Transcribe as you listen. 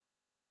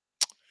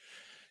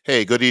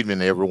Hey, good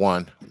evening,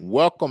 everyone.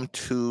 Welcome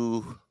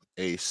to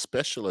a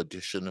special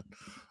edition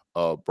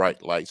of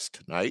Bright Lights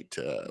tonight.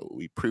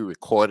 We pre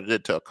recorded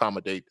it to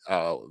accommodate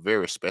our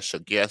very special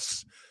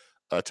guest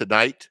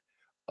tonight,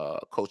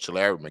 Coach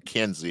Larry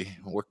McKenzie,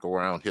 work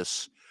around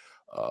his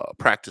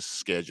practice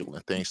schedule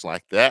and things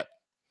like that.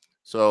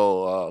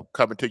 So,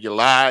 coming to you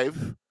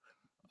live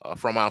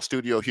from our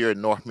studio here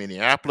in North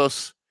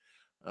Minneapolis.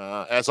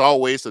 As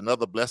always,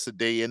 another blessed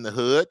day in the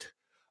hood.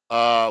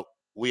 Uh,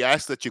 we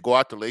ask that you go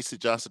out to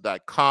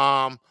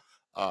LaceyJohnson.com,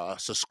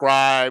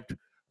 subscribe,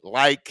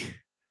 like,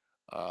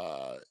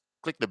 uh,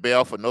 click the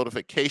bell for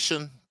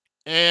notification,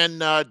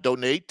 and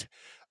donate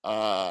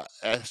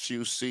as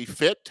you see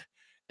fit.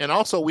 And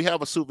also, we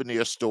have a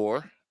souvenir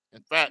store.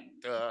 In fact,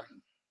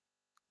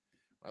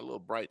 my little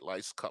bright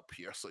lights cup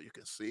here so you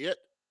can see it.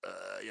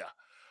 Yeah,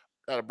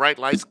 got a bright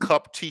lights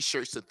cup,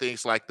 t-shirts, and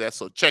things like that.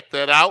 So check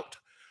that out.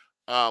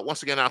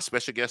 Once again, our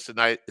special guest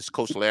tonight is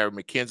Coach Larry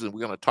McKenzie, and we're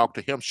going to talk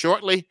to him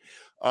shortly.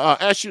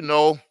 As you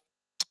know,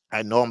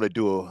 I normally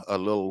do a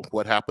little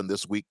what happened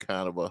this week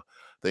kind of a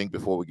thing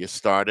before we get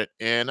started.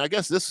 And I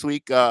guess this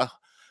week,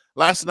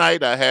 last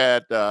night, I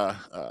had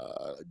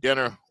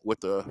dinner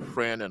with a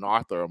friend and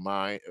author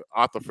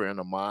friend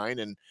of mine,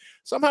 and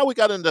somehow we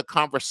got into a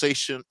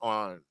conversation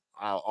on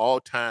our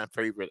all-time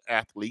favorite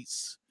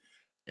athletes.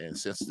 And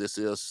since this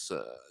is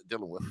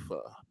dealing with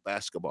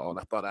basketball,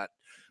 I thought I'd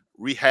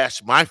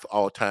rehash my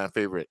all-time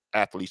favorite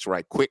athletes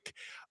right quick.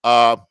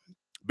 Uh,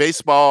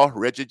 Baseball,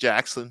 Reggie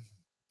Jackson.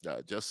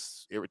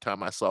 Just every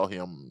time I saw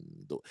him,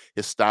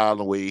 his style and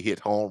the way he hit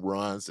home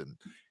runs and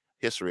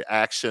his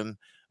reaction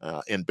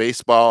in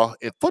baseball.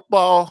 In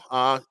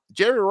football,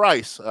 Jerry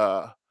Rice,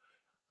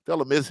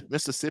 fellow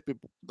Mississippi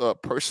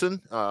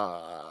person,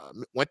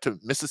 went to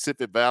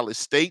Mississippi Valley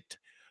State.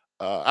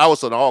 I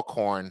was an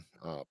Alcorn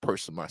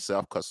person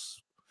myself because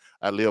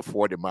I live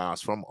 40 miles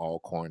from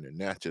Alcorn and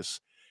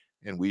Natchez,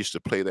 and we used to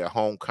play their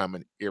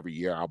homecoming every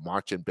year, our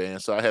marching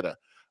band. So I had a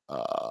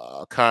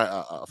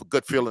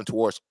good feeling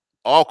towards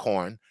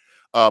Alcorn,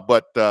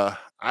 but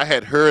I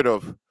had heard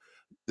of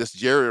this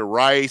Jerry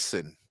Rice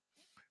and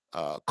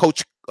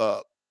Coach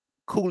Coach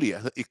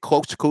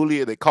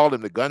Cooley. They called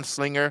him the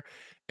gunslinger,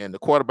 and the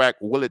quarterback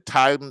Willie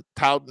Towden.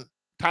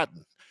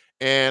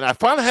 And I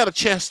finally had a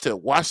chance to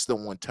watch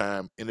them one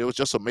time, and it was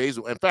just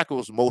amazing. In fact, it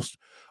was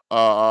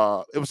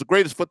the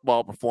greatest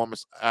football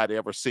performance I'd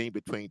ever seen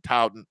between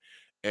Towden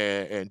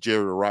and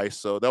Jerry Rice.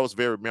 So that was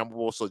very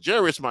memorable. So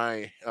Jerry is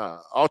my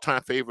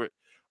all-time favorite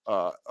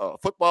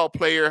football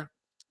player,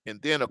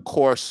 and then of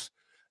course,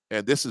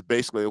 and this is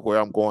basically where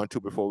I'm going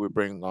to before we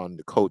bring on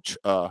the coach.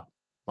 My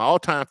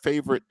all-time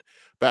favorite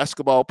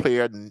basketball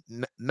player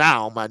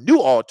now, my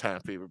new all-time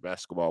favorite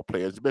basketball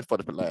player, it's been for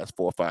the last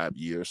 4 or 5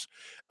 years,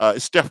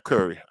 is Steph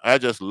Curry. I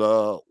just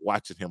love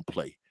watching him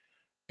play,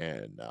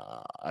 and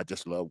I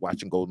just love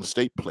watching Golden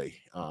State play.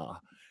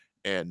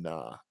 And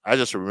I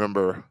just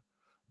remember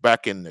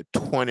back in the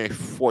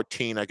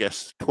 2014, I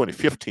guess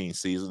 2015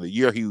 season, the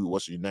year he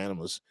was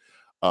unanimous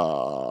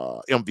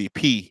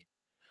MVP.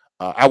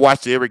 I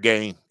watched every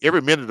game,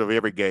 every minute of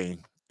every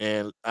game,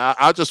 and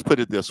I'll just put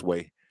it this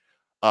way: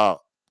 uh,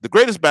 the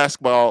greatest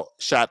basketball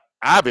shot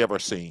I've ever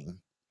seen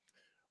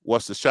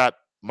was the shot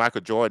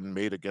Michael Jordan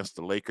made against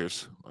the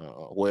Lakers,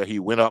 where he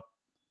went up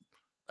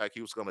like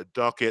he was going to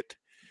dunk it,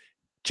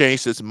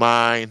 changed his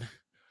mind,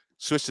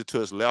 switched it to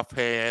his left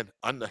hand,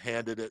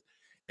 underhanded it,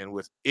 and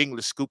with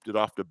English scooped it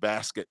off the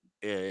basket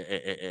and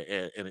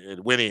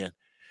it went in.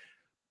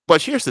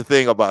 But here's the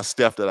thing about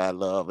Steph that I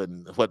love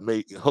and what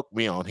made hook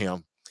me on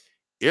him.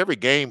 Every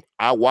game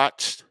I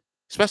watched,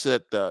 especially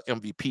at the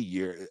MVP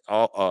year,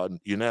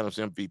 unanimous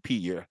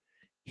MVP year,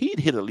 he'd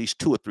hit at least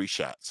two or three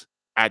shots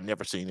I'd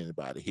never seen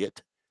anybody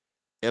hit,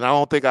 and I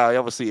don't think I'll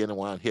ever see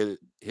anyone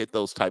hit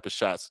those type of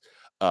shots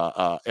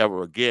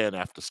ever again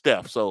after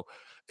Steph. So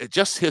it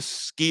just his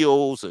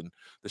skills and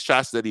the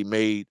shots that he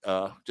made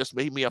just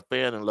made me a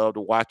fan and love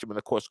to watch him. And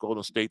of course,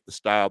 Golden State, the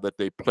style that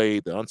they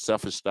played, the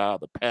unselfish style,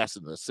 the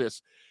passing, the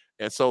assists,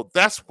 and so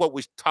that's what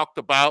we talked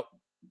about.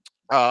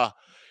 Uh,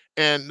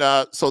 and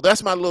so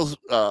that's my little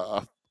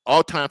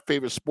all-time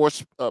favorite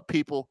sports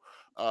people,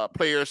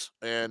 players.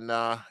 And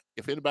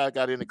if anybody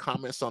got any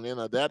comments on any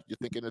of that, you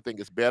think anything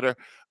is better,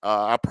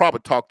 I'll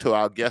probably talk to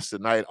our guest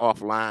tonight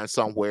offline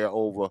somewhere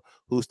over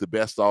who's the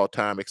best all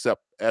time.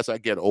 Except as I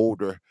get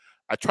older,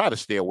 I try to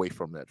stay away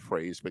from that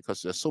phrase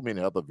because there's so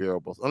many other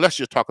variables. Unless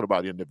you're talking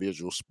about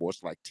individual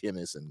sports like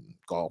tennis and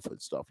golf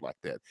and stuff like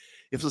that.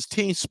 If it's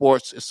team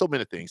sports, there's so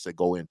many things that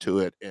go into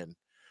it, and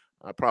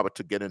I probably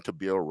to get into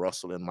Bill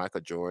Russell and Michael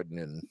Jordan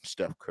and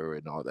Steph Curry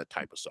and all that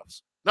type of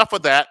stuff. Enough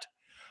of that.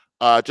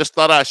 Just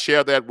thought I'd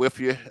share that with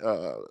you.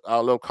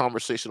 Our little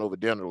conversation over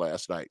dinner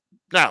last night.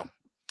 Now,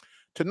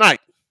 tonight,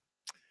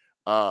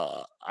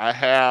 I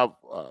have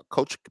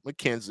Coach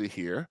McKenzie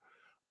here,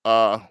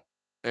 uh,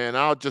 and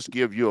I'll just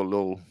give you a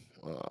little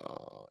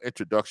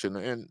introduction.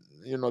 And,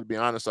 to be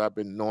honest, I've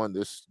been knowing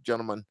this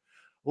gentleman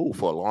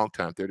for a long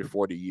time 30,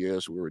 40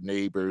 years. We were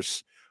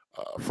neighbors,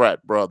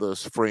 frat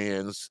brothers,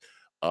 friends.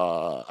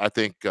 I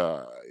think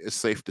it's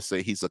safe to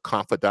say he's a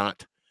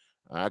confidant.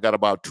 I got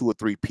about two or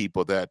three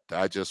people that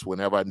I just,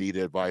 whenever I need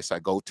advice, I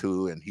go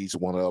to, and he's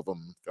one of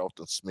them.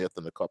 Felton Smith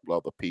and a couple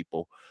other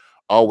people.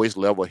 Always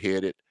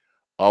level-headed,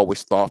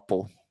 always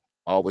thoughtful,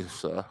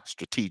 always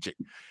strategic.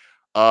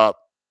 Uh,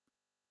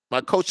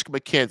 my coach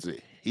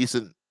McKenzie, he's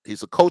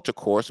a coach, of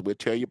course. We'll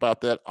tell you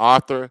about that.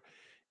 Author,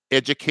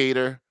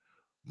 educator,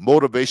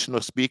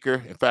 motivational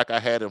speaker. In fact, I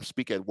had him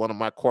speak at one of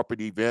my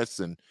corporate events,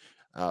 and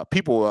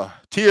people were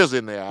tears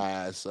in their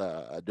eyes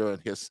during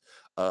his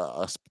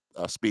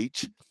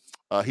speech.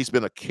 He's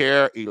been a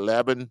Care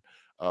 11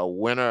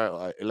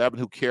 winner, 11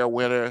 Who Care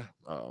winner,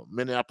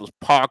 Minneapolis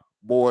Park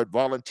Board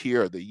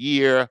Volunteer of the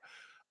Year,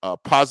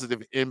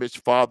 Positive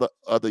Image Father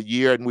of the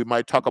Year, and we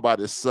might talk about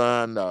his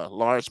son,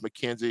 Lawrence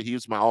McKenzie. He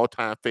was my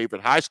all-time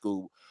favorite high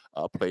school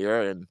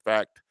player. In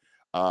fact,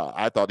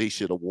 I thought he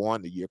should have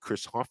won the year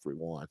Chris Humphrey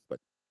won, but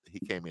he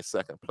came in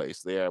second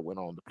place there. Went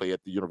on to play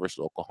at the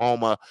University of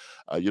Oklahoma,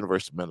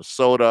 University of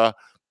Minnesota,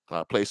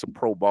 play some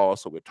pro ball.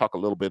 So we'll talk a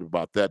little bit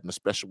about that and the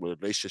special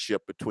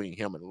relationship between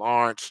him and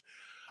Lawrence.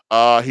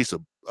 He's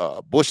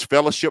a Bush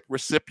Fellowship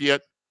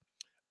recipient,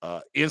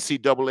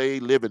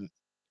 NCAA living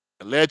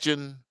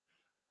legend.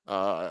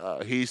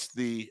 He's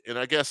and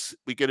I guess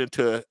we get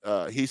into,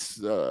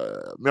 he's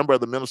a member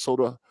of the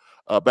Minnesota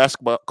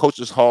Basketball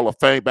Coaches Hall of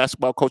Fame,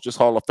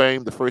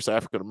 the first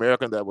African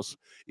American that was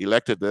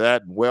elected to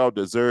that, and well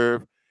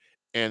deserved.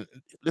 And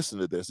listen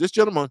to this: this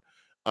gentleman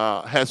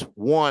has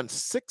won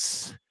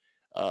 6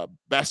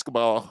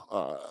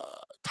 basketball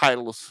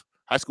titles,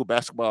 high school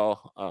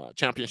basketball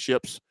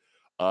championships,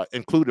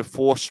 included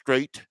 4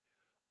 straight.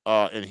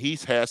 And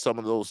he's had some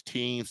of those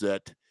teams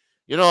that,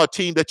 a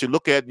team that you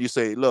look at and you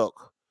say,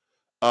 look,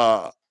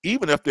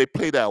 even if they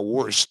play their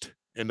worst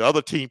and the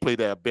other team play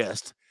their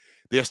best,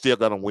 they're still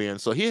going to win.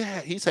 So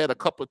he's had a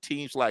couple of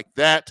teams like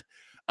that.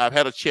 I've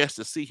had a chance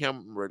to see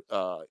him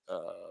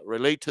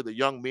relate to the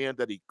young men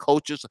that he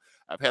coaches.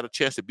 I've had a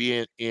chance to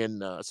be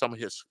in some of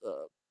his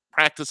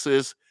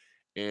practices,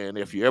 and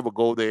if you ever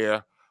go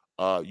there,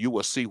 you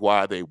will see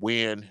why they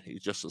win.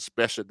 He's just a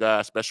special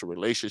guy, special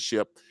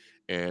relationship,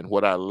 and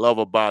what I love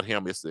about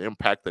him is the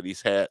impact that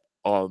he's had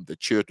on the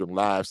children's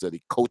lives that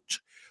he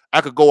coached.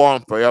 I could go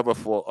on forever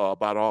for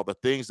about all the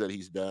things that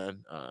he's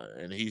done,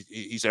 and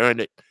he's earned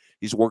it.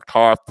 He's worked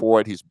hard for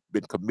it. He's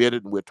been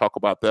committed, and we'll talk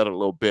about that a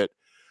little bit.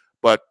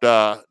 But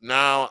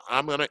now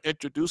I'm going to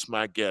introduce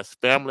my guest,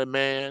 family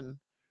man,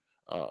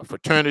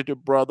 fraternity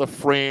brother,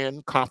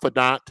 friend,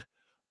 confidant,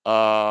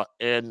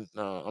 and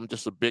I'm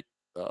just a big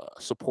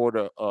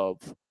supporter of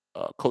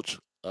Coach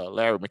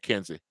Larry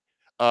McKenzie.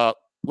 Uh,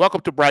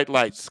 Welcome to Bright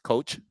Lights,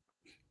 Coach.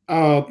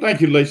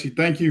 Thank you, Lacey.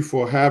 Thank you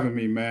for having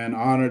me, man.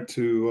 Honored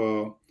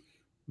to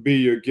be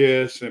your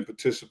guest and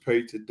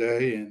participate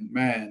today. And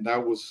man,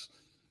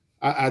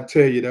 I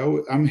tell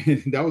you, I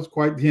mean, that was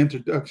quite the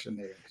introduction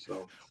there.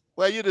 So,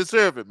 Well, you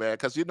deserve it, man,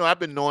 because I've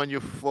been knowing you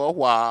for a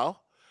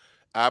while.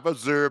 I've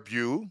observed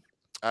you.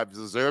 I've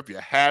observed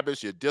your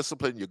habits, your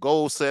discipline, your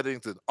goal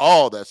settings, and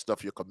all that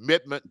stuff, your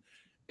commitment.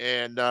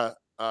 And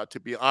to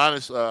be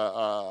honest, a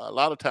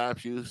lot of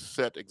times you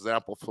set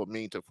example for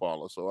me to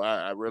follow. So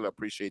I really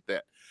appreciate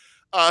that.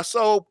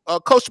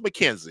 Coach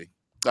McKenzie,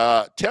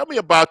 tell me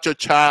about your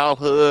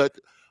childhood,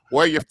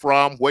 where you're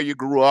from, where you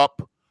grew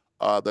up,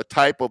 the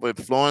type of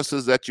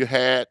influences that you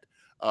had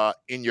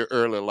in your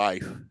early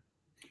life.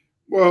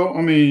 well,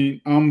 I mean,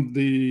 I'm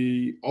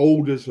the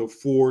oldest of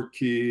 4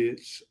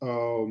 kids.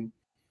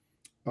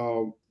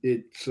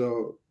 It's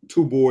 2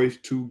 boys,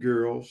 2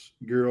 girls.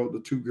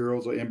 The 2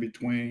 girls are in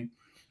between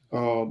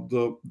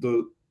the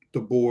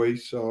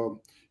boys.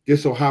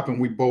 Just so happened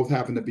we both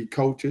happen to be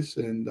coaches,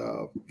 and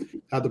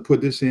had to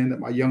put this in that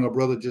my younger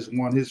brother just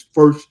won his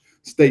first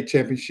state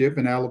championship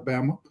in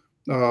Alabama.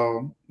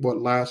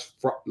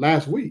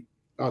 Last week,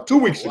 2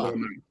 weeks Oh, ago wow.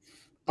 now.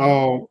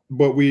 Hmm.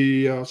 But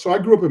so I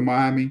grew up in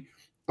Miami.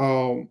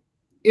 Um,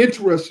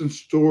 Interesting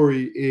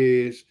story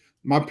is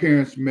my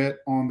parents met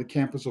on the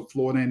campus of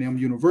Florida A&M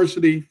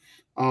University.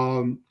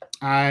 Um,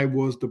 I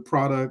was the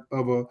product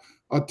of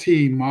a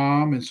teen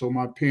mom, and so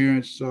my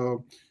parents uh,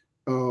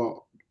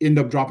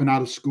 ended up dropping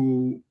out of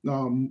school,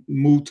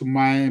 moved to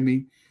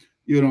Miami.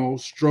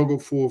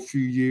 Struggled for a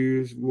few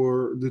years.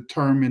 Were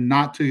determined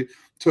not to.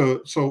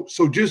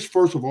 Just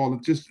first of all,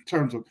 just in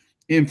terms of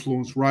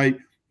influence, right?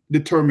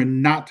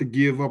 Determined not to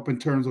give up in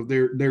terms of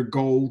their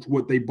goals,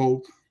 what they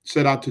both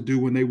set out to do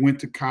when they went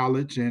to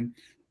college, and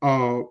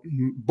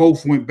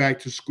both went back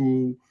to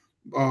school.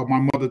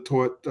 My mother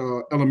taught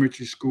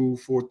elementary school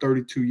for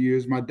 32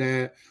 years. My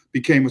dad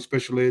became a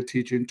special ed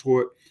teacher and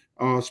taught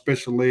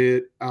special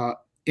ed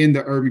in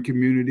the urban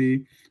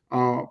community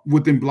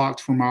within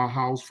blocks from our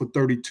house for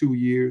 32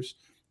 years.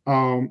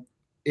 And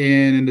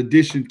in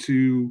addition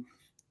to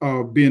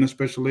being a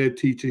special ed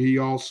teacher, he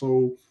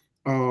also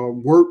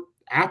worked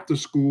after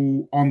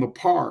school on the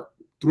park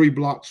 3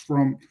 blocks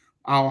from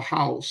our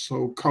house.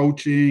 So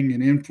coaching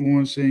and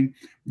influencing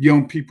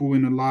young people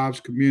in the lives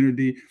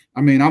community.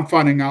 I mean, I'm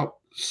finding out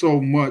so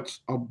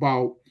much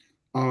about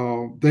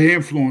the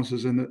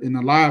influences in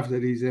the lives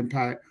that he's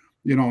impact.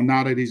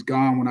 Now that he's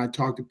gone, when I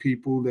talk to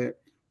people that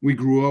we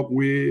grew up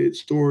with,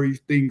 stories,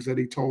 things that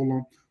he told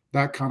them,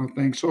 that kind of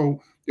thing.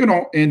 So, you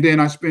know, and then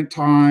I spent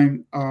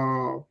time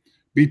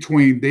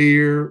between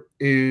there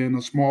in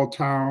a small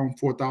town,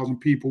 4,000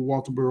 people,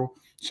 Walterboro,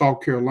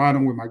 South Carolina,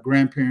 where my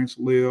grandparents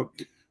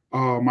lived.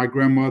 My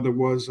grandmother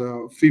was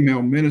a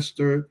female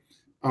minister.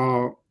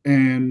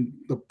 And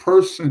the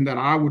person that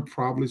I would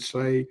probably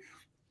say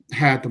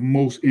had the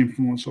most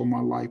influence on my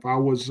life.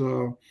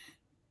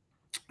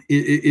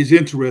 It's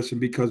interesting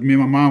because me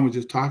and my mom was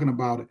just talking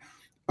about it.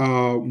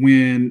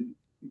 When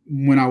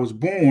I was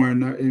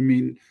born, I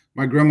mean,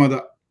 my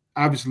grandmother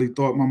obviously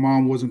thought my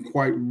mom wasn't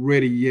quite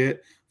ready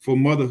yet for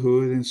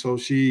motherhood, and so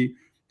she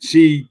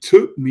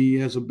took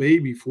me as a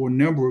baby for a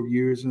number of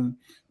years, and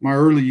my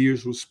early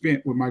years was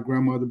spent with my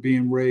grandmother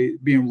being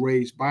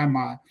raised by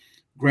my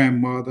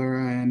grandmother,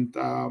 and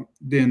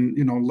then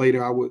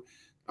later I would,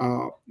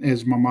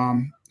 as my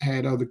mom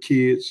had other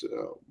kids,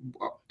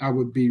 I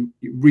would be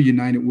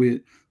reunited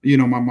with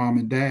my mom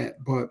and dad.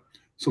 But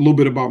it's a little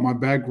bit about my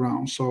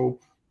background. So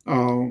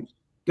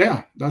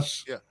yeah,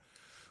 that's Yeah.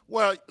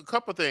 Well, a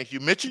couple of things.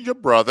 You mentioned your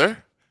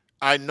brother.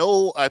 I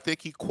know. I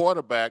think he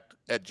quarterbacked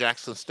at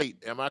Jackson State.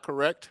 Am I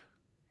correct?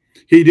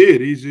 he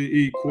did.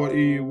 He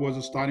was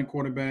a starting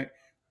quarterback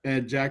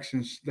at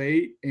Jackson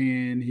State,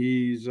 and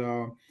he's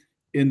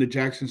in the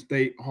Jackson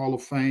State Hall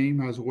of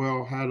Fame as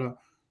well. Had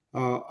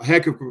a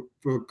heck of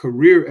a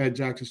career at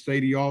Jackson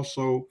State. He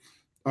also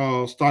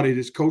started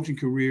his coaching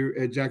career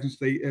at Jackson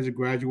State as a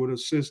graduate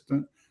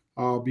assistant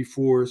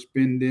before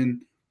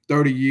spending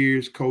 30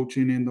 years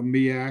coaching in the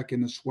MEAC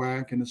and the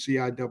SWAC and the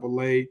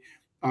CIAA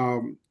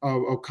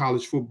of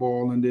college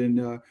football, and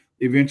then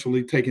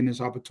eventually taking this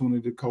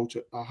opportunity to coach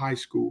a high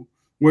school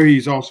where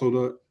he's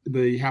also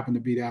he happened to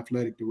be the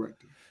athletic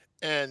director.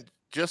 And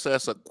just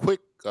as a quick,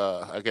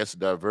 I guess,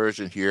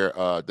 diversion here,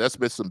 there's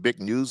been some big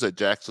news at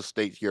Jackson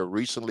State here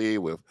recently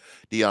with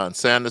Deion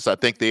Sanders. I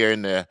think they're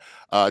in the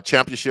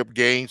championship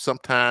game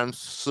sometime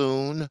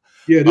soon.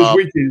 Yeah, this Uh,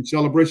 weekend,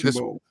 Celebration this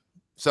Bowl.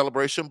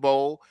 Celebration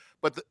Bowl.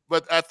 But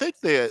I think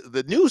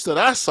the news that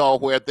I saw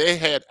where they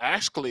had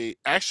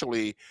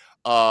actually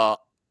uh,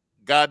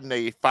 gotten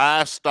a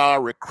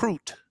 5-star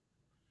recruit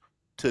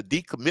to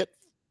decommit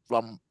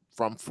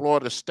from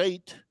Florida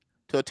State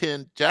to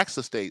attend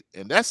Jackson State,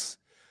 and that's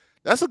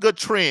a good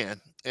trend.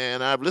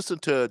 And I've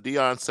listened to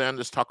Deion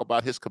Sanders talk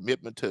about his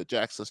commitment to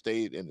Jackson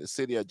State and the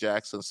city of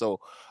Jackson. So,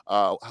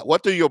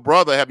 what do your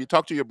brother have you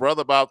talked to your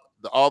brother about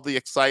all the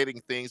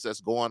exciting things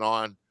that's going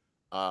on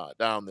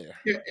down there?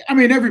 Yeah, I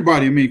mean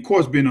everybody. I mean, of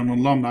course, being an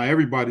alumni,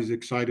 everybody's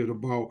excited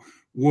about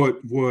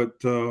what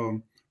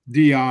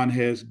Dion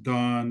has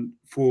done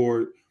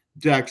for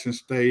Jackson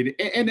State,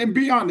 and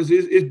beyond this,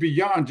 it's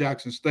beyond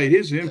Jackson State.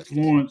 His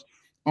influence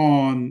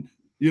on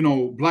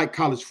black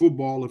college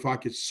football, if I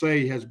could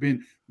say, has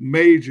been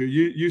major.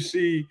 You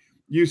see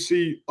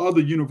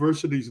other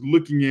universities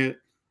looking at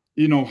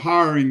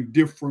hiring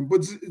different,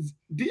 but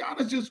Dion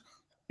is just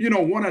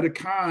one of a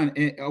kind,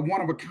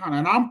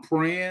 and I'm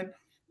praying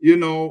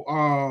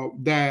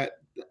that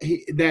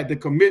the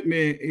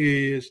commitment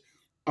is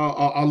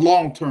a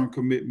long term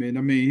commitment.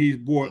 I mean, he's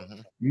brought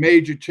Hmm.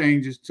 major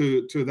changes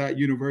to that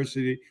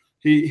university.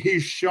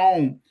 He's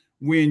shown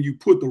when you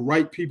put the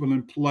right people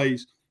in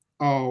place,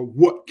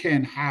 what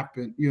can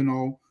happen.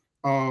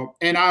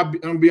 And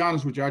I'll be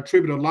honest with you, I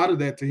attribute a lot of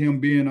that to him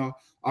being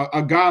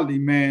a godly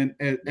man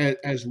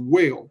as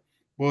well.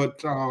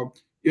 But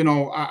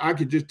I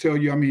could just tell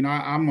you, I mean,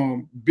 I'm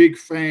a big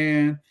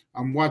fan.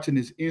 I'm watching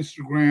his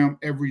Instagram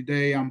every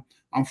day.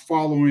 I'm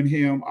following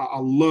him. I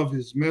love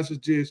his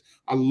messages.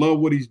 I love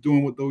what he's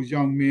doing with those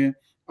young men.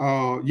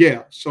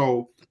 Yeah,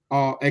 so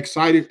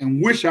excited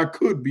and wish I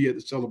could be at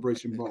the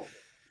Celebration Bowl,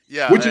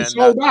 Yeah, which is and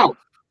sold out.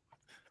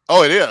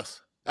 oh, it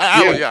is.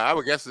 Yeah, I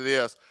would guess it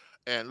is.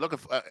 And look,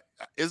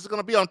 is it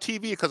going to be on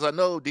TV? Because I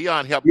know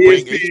Dion helped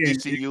bring ESPN. It,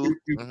 HBCU. it,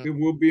 it, Mhm. it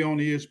will be on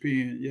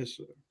ESPN. Yes,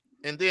 sir.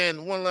 And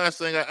then one last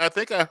thing, I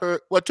think I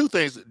heard. Well, two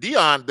things.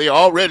 Dion, they're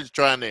already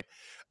trying to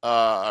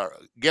uh,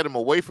 get him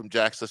away from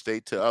Jackson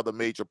State to other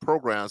major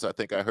programs. I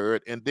think I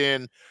heard. And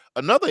then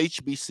another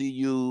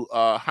HBCU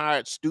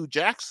hired Stu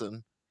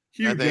Jackson. I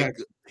Hugh think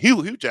Jackson.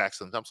 Hugh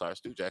Jackson. I'm sorry,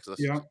 Stu Jackson.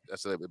 Yeah,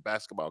 That's a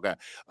basketball guy.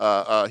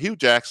 Hugh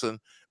Jackson.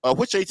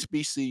 Which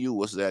HBCU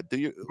was that? Do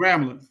you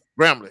Grambling.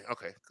 Grambling?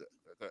 Okay, good,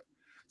 good, good.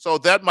 So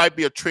that might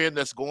be a trend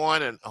that's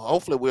going, and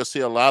hopefully we'll see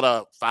a lot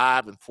of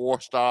 5 and 4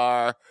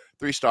 star,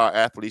 3-star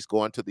athletes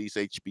going to these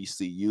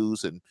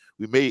HBCUs, and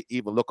we may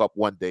even look up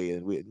one day,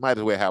 and we might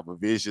as well have a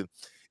vision,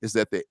 is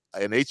that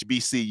an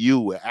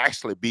HBCU will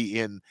actually be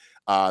in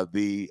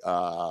the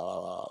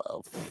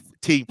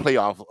team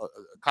playoff,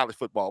 college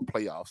football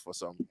playoffs for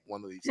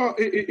one of these Well,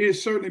 years.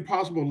 it's certainly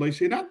possible,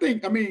 Lacey. And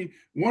I mean,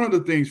 one of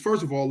the things,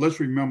 first of all, let's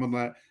remember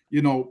that,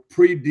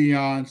 pre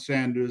Deion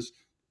Sanders,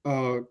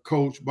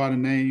 coach by the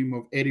name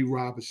of Eddie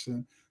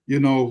Robinson,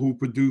 who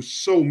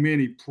produced so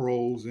many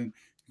pros and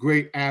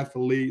great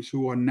athletes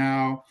who are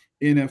now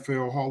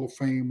NFL Hall of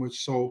Famers.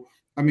 So,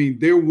 I mean,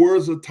 there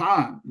was a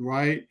time,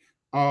 right,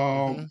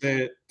 Hmm.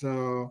 that,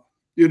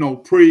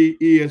 pre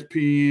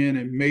ESPN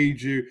and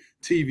major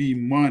TV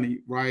money,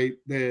 right,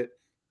 that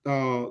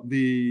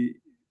the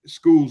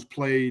schools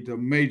played a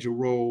major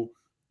role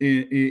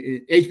in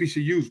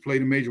HBCUs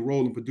played a major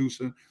role in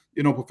producing,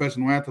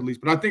 professional athletes.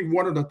 But I think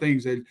one of the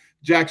things that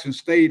Jackson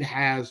State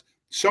has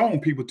shown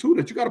people too,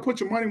 that you got to put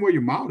your money where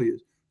your mouth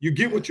is. You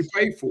get what you Yes.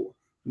 pay for,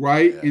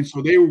 right? Yeah. And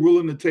so they were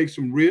willing to take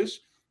some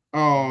risks,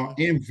 Hmm.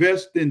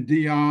 invest in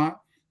Dion,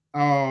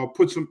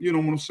 put some, what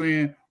I'm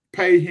saying,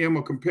 pay him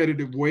a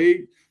competitive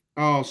wage,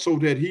 so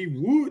that he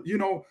would,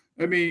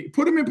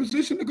 put him in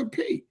position to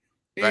compete.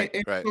 And, Right.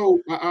 and Right. so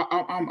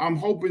I'm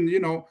hoping,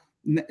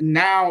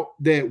 now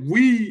that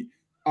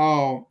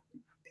uh,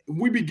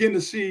 we begin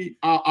to see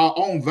our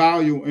own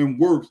value and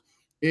worth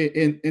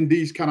in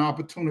these kind of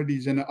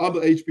opportunities, and the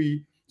other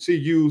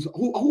HBCUs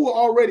who are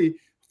already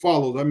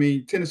followed. I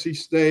mean, Tennessee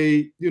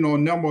State, a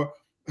number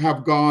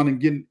have gone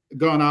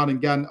out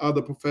and gotten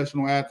other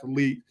professional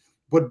athletes.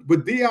 But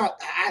Dion,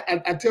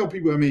 I tell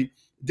people, I mean,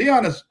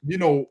 Dion is,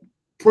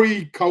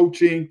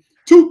 pre-coaching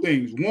two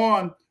things.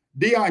 One,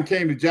 Dion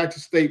came to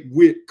Jackson State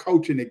with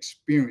coaching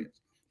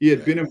experience. He had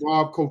Right. been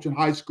involved coaching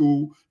high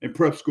school and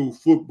prep school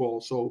football.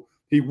 So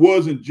he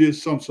wasn't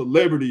just some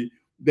celebrity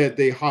that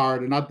they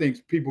hired. And I think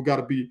people got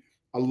to be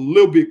a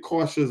little bit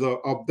cautious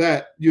of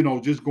that,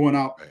 just going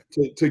out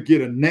Right. to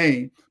get a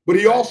name. But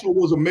he Right. also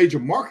was a major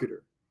marketer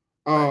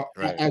Right.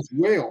 Right. as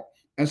well.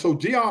 And so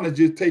Dion is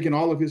just taking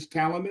all of Hmm. his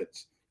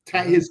talents,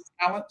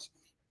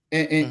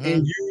 and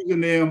Hmm.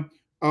 using them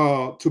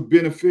to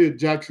benefit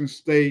Jackson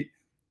State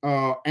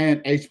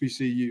and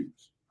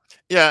HBCUs.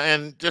 Yeah,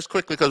 and just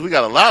quickly, because we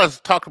got a lot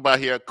to talk about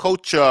here.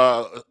 Coach,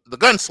 the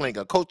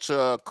gunslinger, Coach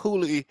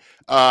Cooley,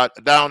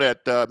 down at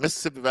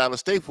Mississippi Valley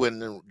State,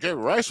 when Jerry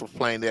Rice was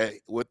playing there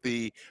with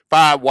the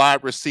 5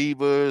 wide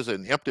receivers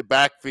and empty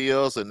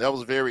backfields, and that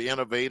was very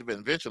innovative. And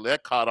eventually,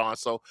 that caught on.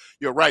 So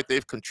you're right;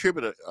 they've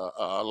contributed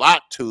a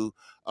lot to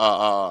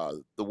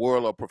the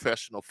world of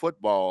professional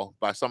football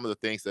by some of the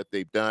things that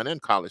they've done in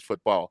college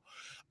football.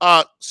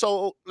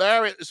 So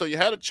Larry, so you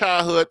had a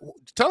childhood.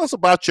 Tell us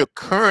about your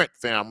current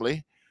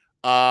family.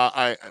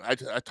 I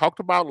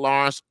talked about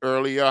Lawrence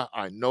earlier.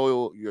 I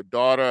know your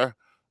daughter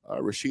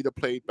Rashida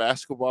played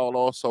basketball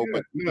also, Yeah,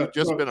 but yeah. you've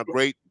just been a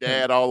great Yeah.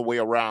 dad all the way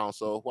around.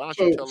 So why don't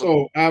you So, tell us?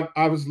 so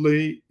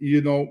obviously,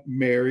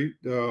 married,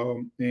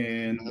 and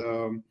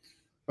Mhm.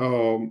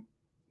 um,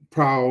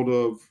 proud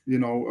of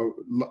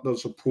the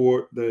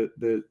support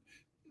that.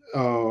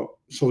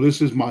 So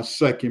this is my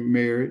second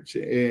marriage,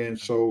 and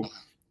so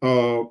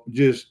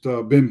just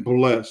been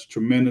blessed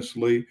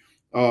tremendously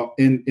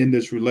in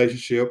this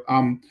relationship.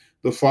 I'm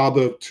the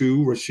father of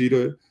two.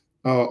 Rashida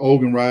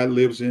Ogenride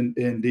lives in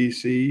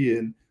DC,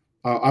 and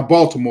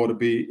Baltimore to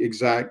be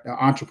exact. An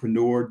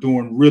entrepreneur,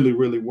 doing really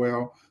really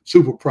well.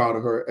 Super proud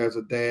of her as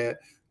a dad.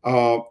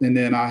 And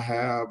then I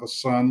have a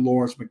son,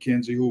 Lawrence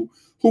McKenzie,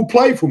 who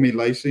played for me,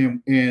 Lacey,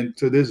 and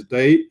to this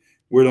date,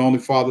 we're the only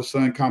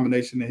father-son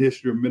combination in the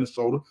history of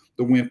Minnesota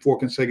to win 4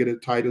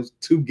 consecutive titles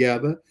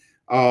together.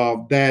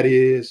 That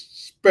is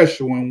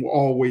special and will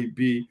always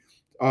be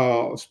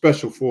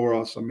special for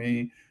us. I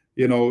mean,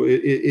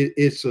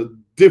 it's a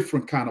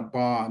different kind of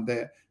bond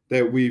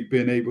that we've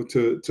been able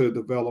to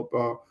develop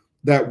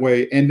that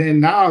way. And then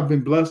now I've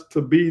been blessed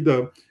to be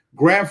the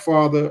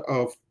grandfather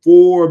of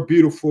 4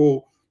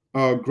 beautiful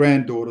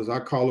granddaughters. I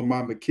call them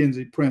my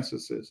McKenzie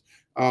princesses.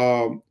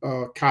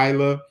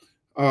 Kyla,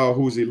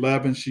 who's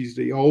 11, she's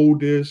the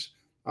oldest.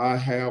 I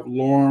have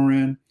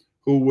Lauren,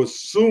 who was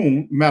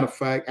soon, matter of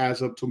fact,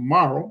 as of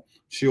tomorrow,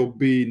 she'll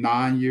be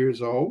 9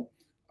 years old.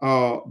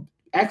 Uh,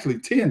 actually,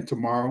 10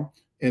 tomorrow.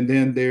 And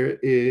then there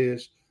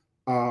is,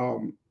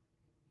 um,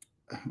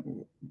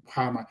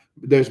 how am I?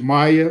 There's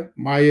Maya.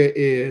 Maya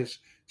is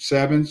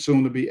 7,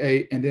 soon to be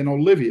 8. And then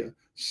Olivia,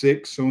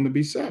 6, soon to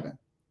be 7.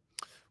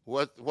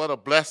 What a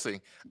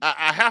blessing!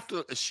 I have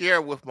to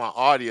share with my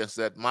audience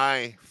that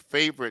my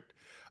favorite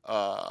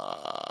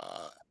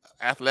uh,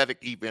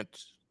 athletic event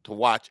to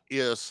watch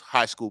is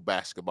high school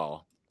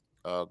basketball.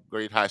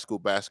 Great high school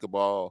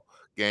basketball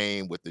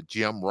game with the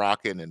gym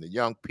rocking and the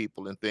young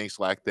people and things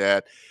like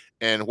that.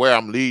 And where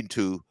I'm leading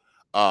to,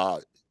 uh,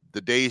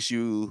 the days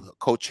you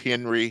Coach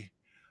Henry,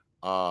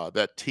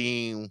 that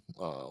team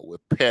with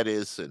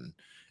Pettis and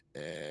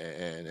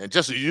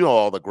just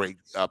all the great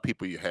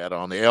people you had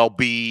on the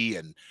LB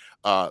and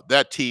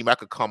that team. I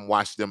could come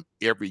watch them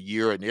every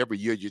year, and every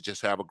year you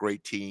just have a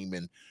great team.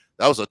 And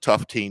that was a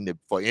tough team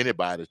for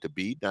anybody to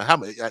beat. Now, how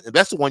many?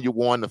 That's the one you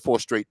won the 4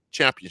 straight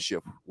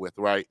championship with,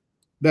 right?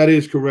 That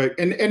is correct.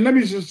 And let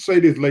me just say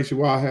this, Lacey,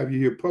 while I have you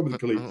here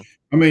publicly. Mhm.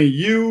 I mean,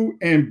 you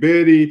and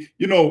Betty,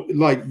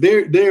 like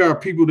there are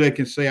people that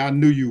can say, I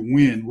knew you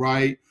win,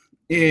 right?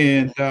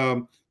 And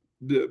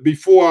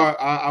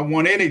before I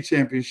won any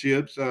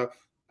championships,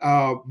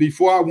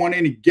 before I won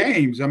any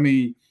games, I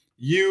mean,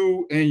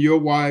 you and your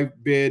wife,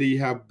 Betty,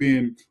 have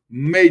been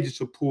major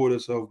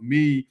supporters of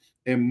me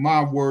and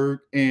my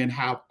work, and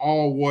have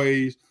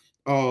always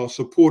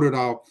supported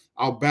our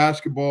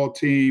basketball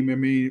team. I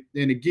mean,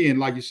 and again,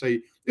 like you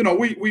say,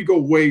 we go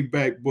way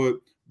back, but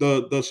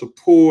the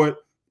support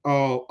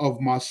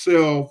of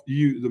myself,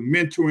 the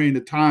mentoring,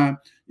 the time,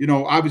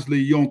 obviously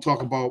you don't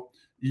talk about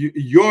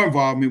your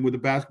involvement with the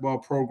basketball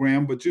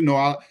program. But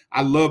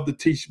I love to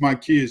teach my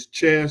kids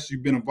chess.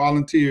 You've been a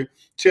volunteer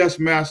chess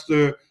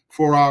master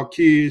for our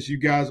kids. You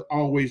guys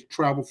always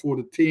travel for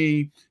the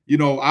team.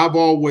 I've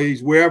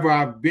always, wherever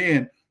I've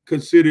been,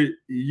 considered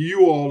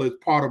you all as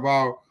part of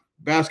our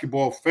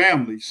basketball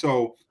family.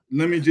 So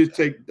let me just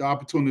take the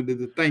opportunity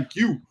to thank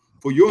you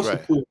for your Right.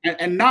 support,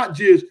 and not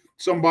just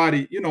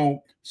somebody,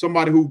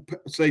 somebody who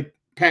say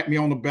pat me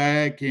on the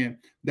back and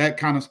that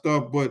kind of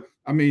stuff, but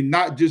I mean,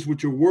 not just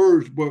with your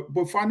words, but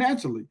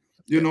financially.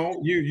 Yeah.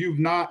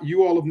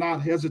 You all have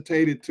not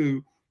hesitated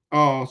to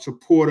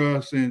support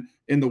us and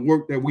in the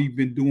work that we've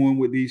been doing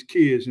with these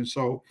kids. And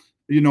so,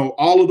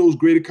 all of those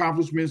great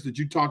accomplishments that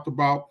you talked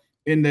about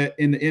in the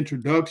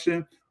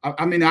introduction.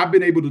 I mean, I've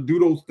been able to do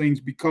those things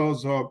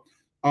because of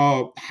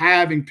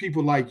having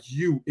people like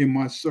you in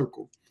my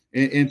circle.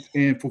 And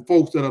for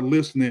folks that are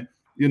listening,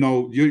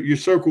 your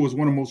circle is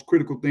one of the most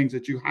critical things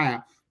that you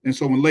have. And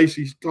so when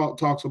Lacey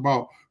talks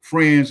about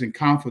friends and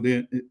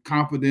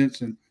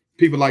confidence and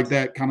people like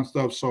that kind of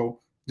stuff, so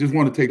just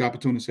want to take the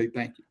opportunity to say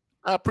thank you.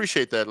 I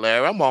appreciate that,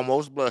 Larry. I'm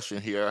almost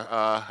blushing here.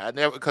 I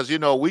never, because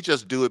we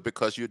just do it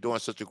because you're doing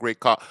such a great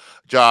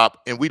job,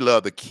 and we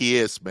love the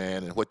kids,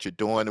 man, and what you're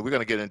doing, and we're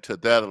going to get into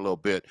that a little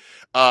bit.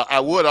 I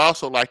would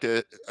also like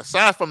to,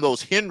 aside from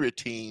those Henry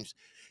teams,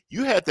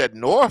 you had that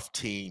North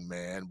team,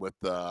 man, with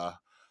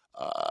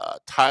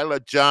Tyler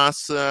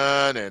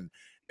Johnson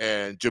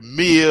and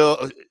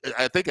Jamil.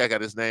 I think I got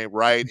his name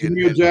right,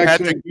 Jamil and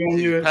Jackson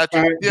Jr.,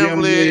 Patrick Pat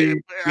Dimley. Dimley,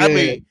 I yeah,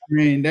 mean, I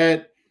mean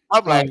that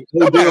I'm like,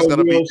 somebody's Odell going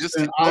to beat this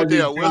Wilson, team. Isaac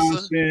Odell Wilson.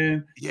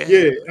 Johnson. Yeah.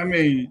 Yeah, I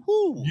mean,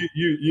 Whew.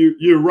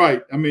 you're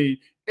right. I mean,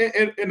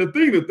 and the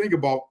thing to think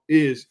about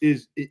is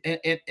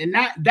and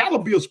that'll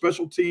be a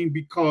special team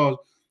because,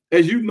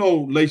 as you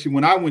know, Lacey,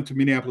 when I went to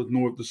Minneapolis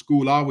North, the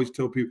school, I always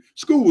tell people,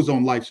 school was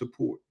on life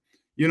support.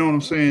 You know what I'm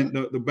saying?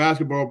 The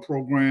basketball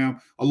program,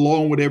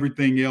 along with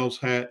everything else,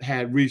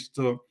 had reached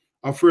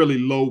a fairly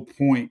low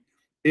point.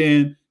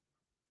 And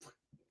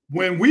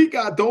when we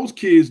got those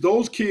kids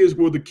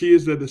were the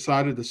kids that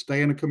decided to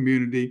stay in the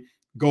community,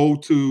 go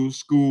to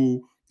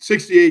school,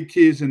 68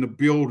 kids in the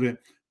building.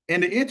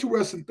 And the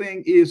interesting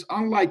thing is,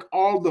 unlike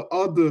all the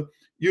other,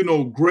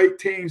 great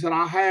teams that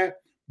I had,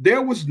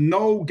 there was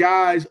no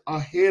guys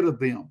ahead of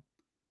them.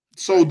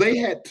 So they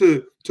had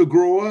to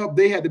grow up,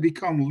 they had to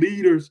become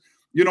leaders.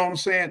 You know what I'm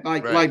saying?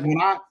 Like Right.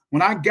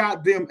 when I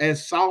got them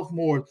as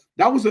sophomores,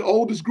 that was the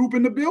oldest group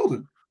in the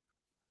building.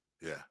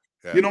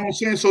 Yeah. You know what I'm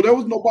saying? So there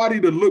was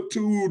nobody to look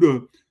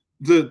to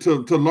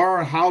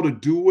learn how to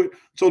do it.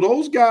 So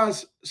those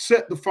guys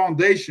set the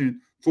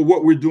foundation for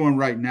what we're doing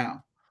right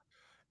now.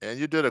 And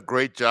you did a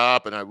great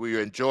job, and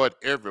we enjoyed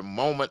every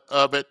moment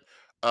of it.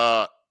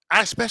 Uh,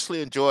 I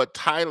especially enjoyed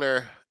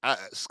Tyler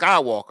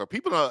Skywalker.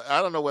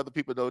 I don't know whether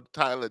people know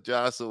Tyler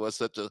Johnson was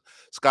such a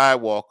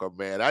Skywalker,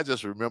 man. I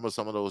just remember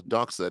some of those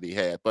dunks that he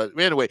had. But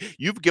anyway,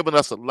 you've given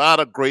us a lot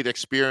of great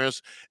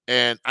experience,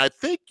 and I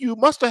think you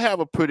must have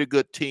a pretty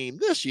good team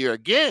this year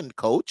again,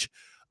 Coach.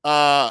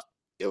 Uh,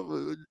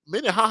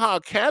 Minnehaha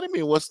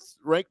Academy was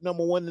ranked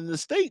 #1 in the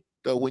state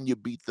when you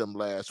beat them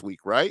last week,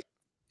 right?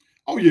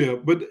 Oh yeah,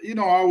 but I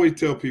always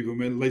tell people,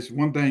 man, Lacey,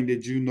 one thing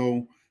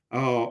that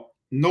uh,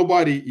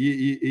 nobody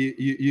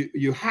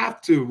you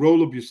have to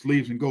roll up your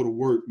sleeves and go to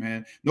work,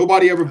 man.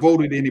 Nobody ever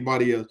voted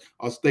anybody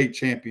a state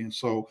champion.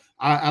 So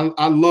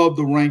I love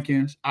the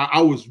rankings.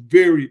 I was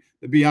very,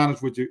 to be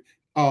honest with you,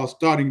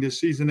 starting this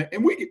season,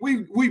 and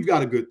we've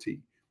got a good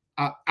team.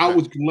 I Right.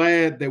 was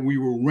glad that we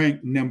were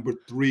ranked number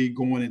 3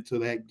 going into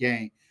that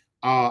game.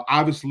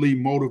 Obviously,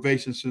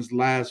 motivation since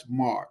last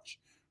March,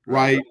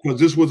 Right. right? Because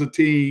this was a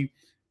team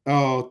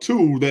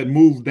two that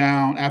moved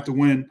down after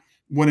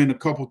winning a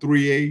couple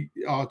 3A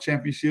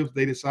championships.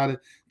 They decided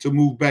to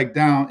move back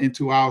down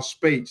into our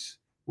space,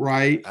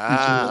 right?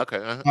 And so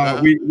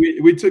Okay.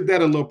 we took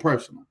that a little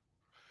personal.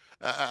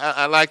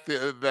 I like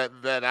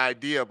that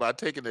idea about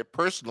taking it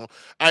personal.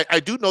 I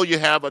do know you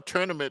have a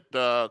tournament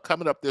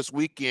coming up this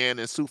weekend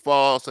in Sioux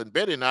Falls, and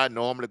Betty and I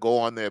normally go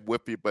on there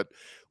with you, but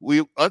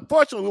we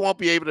unfortunately we won't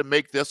be able to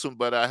make this one.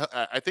 But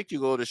I think you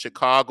go to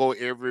Chicago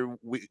every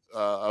week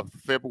of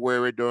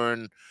February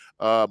during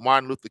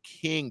Martin Luther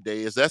King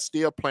Day. Is that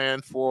still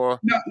planned for?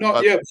 No,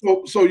 Uh, yeah.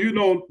 So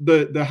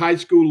the high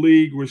school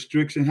league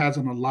restriction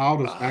hasn't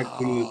allowed us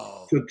actually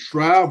oh, to gotcha,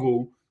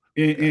 travel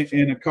gotcha.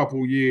 in a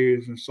couple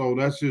years, and so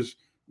that's just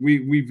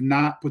we've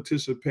not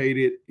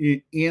participated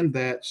in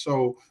that.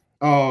 So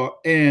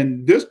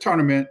and this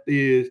tournament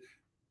is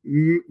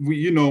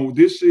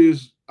this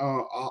is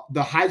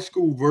the high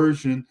school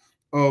version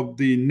of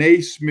the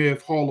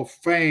Naismith Hall of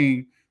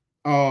Fame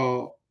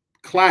uh,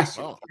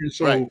 Classic, Oh, and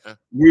right. so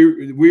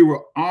we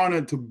were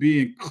honored to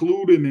be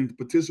included and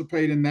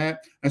participate in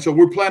that. And so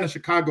we're playing a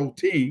Chicago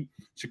team,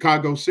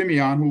 Chicago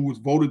Simeon, who was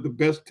voted the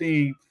best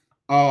team,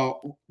 uh,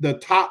 the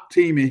top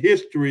team in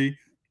history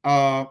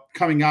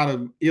coming out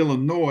of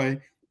Illinois.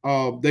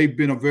 They've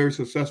been a very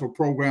successful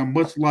program,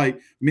 much like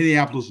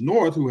Minneapolis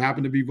North, who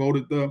happened to be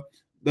voted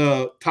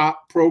the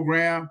top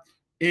program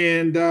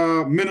in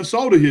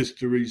Minnesota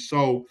history.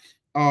 So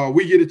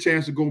we get a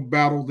chance to go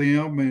battle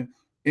them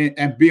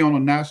and be on a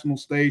national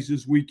stage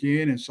this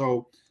weekend. And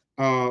so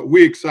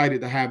we're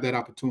excited to have that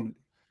opportunity.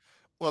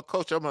 Well,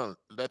 Coach, I'm gonna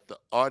let the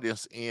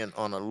audience in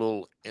on a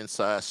little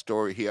inside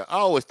story here. I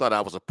always thought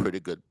I was a pretty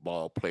good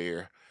ball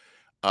player,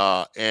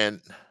 and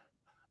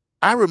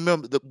I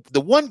remember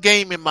the one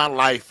game in my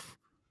life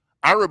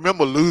I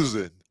remember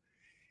losing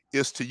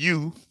is to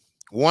you,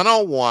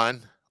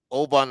 1-on-1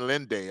 over on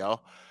Lindale.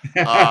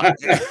 Uh,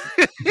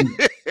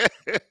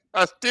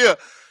 I still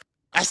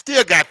I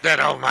still got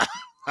that on my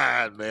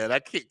mind, man. I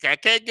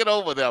can't get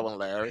over that one,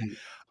 Larry.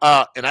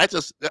 And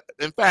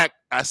in fact,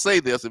 I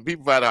say this, and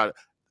people find out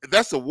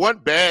that's the one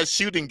bad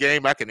shooting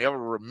game I can ever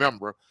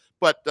remember.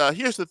 But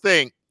here's the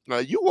thing: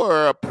 you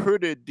were a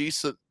pretty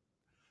decent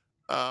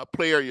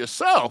player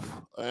yourself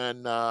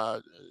in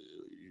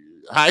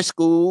high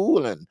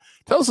school, and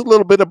tell us a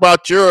little bit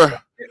about your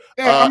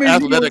Yeah, I mean,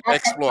 athletic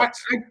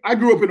exploits. I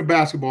grew up in a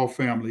basketball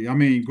family. I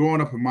mean,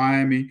 growing up in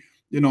Miami,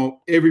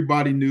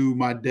 everybody knew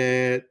my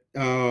dad.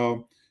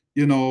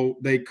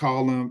 They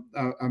call him.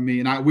 I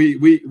mean,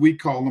 we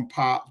call him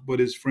Pops, but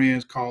his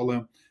friends call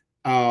him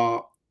uh,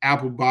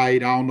 Applebite. I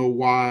don't know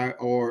why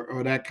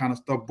or that kind of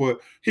stuff.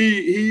 But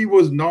he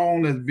was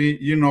known as being,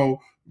 he was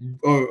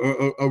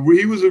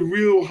a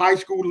real high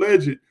school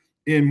legend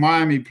in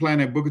Miami, playing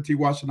at Booker T.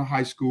 Washington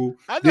High School.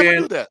 I never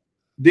Then knew that.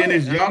 then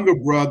his younger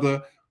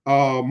brother,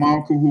 my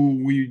uncle,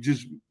 who we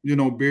just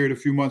buried a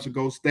few months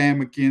ago, Stan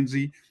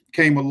McKenzie,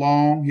 came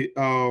along. He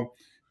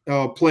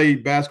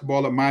played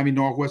basketball at Miami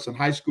Northwestern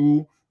High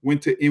School.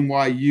 Went to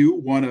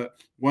NYU. Won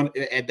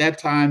at that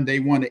time they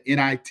won the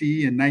NIT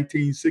in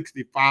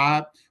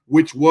 1965,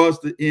 which was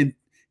the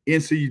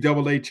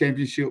NCAA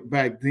championship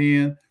back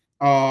then.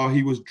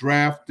 He was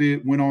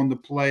drafted, went on to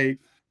play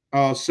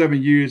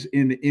 7 years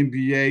in the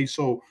NBA.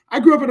 So I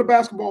grew up in a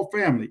basketball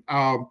family.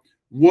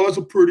 Was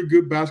a pretty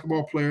good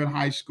basketball player in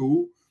high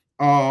school,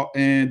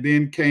 and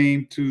then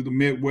came to the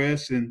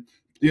Midwest and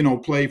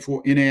played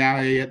for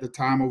NAIA at the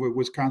time over at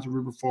Wisconsin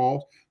River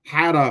Falls.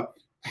 Had a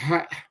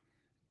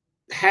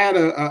had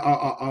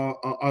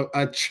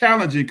a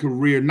challenging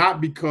career, not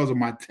because of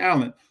my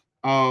talent,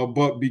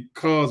 but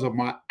because of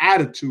my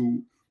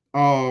attitude.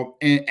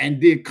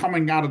 And then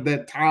coming out of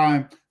that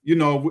time,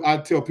 I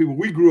tell people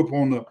we grew up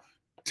on the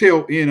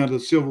tail end of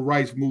the civil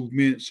rights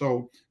movement,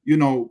 so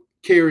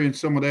carrying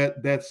some of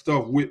that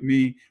stuff with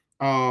me.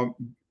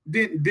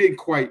 Didn't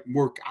quite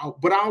work out.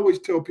 But I always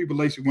tell people,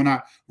 Lacey, when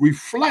I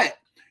reflect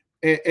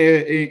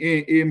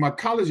in my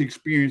college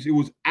experience, it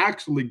was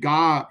actually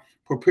God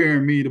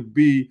preparing me to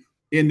be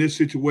in this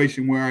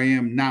situation where I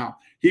am now.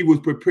 He was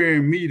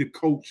preparing me to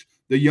coach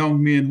the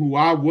young men who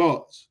I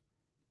was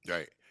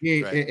Right.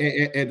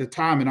 at the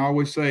time. And I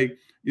always say,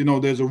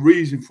 there's a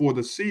reason for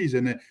the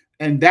season.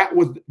 And that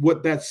was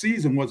what that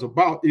season was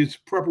about, is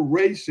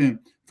preparation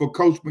for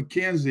Coach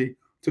McKenzie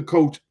to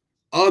coach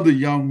other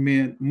young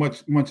men,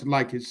 much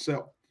like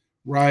himself,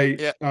 right?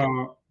 Yeah.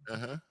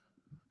 Uh-huh.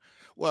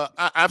 Well,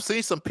 I've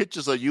seen some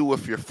pictures of you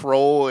with your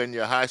fro and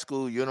your high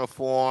school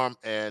uniform,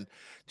 and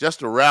just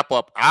to wrap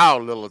up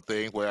our little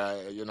thing, where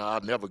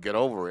I'll never get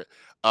over it.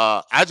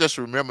 I just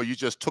remember you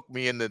just took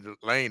me into the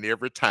lane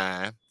every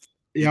time.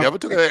 You Yep. never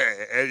took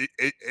it,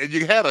 and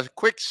you had a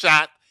quick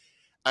shot,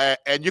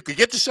 and you could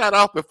get the shot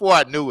off before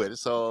I knew it.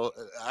 So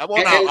I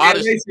want our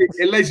artists.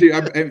 Lacey, I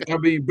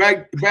mean,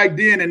 back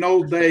then in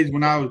those days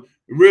when I was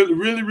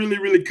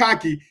really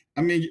cocky.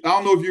 I mean, I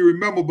don't know if you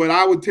remember, but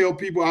I would tell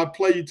people I'd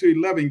play you to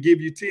 11,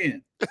 give you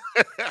 10.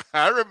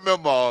 I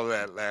remember all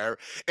that, Larry,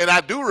 and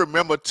I do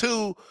remember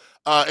too.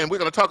 And we're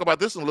going to talk about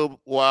this in a little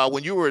while.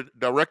 When you were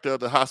director of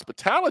the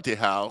hospitality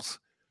house,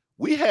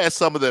 we had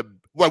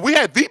we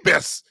had the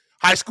best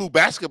high school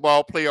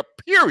basketball player,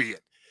 period,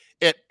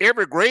 at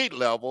every grade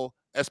level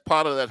as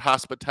part of that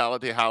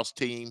hospitality house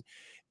team.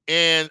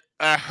 And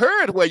I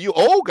heard where you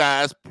old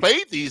guys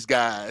played these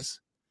guys,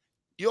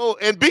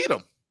 and beat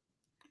them.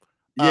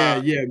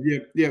 Yeah.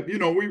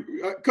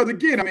 Because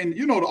again, I mean,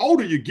 the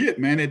older you get,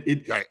 man,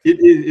 Right.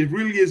 it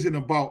really isn't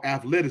about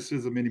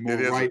athleticism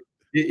anymore, It right?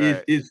 isn't.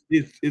 Right.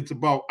 It's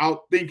about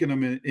outthinking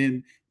them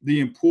and the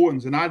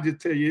importance. And I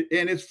just tell you,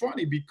 and it's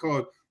funny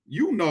because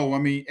I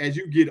mean, as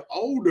you get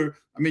older,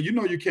 I mean,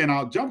 you can't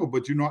out jump it,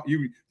 but you know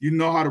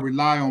how to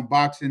rely on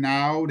boxing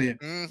out and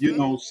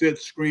Mm-hmm. set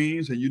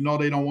screens, and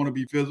they don't want to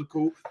be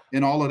physical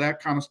and all of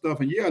that kind of stuff.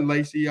 And yeah,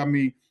 Lacey, I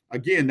mean,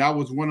 again, that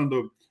was one of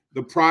the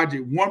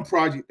one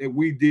project that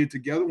we did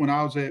together when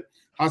I was at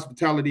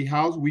Hospitality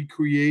House. We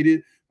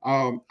created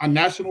a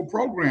national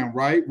program,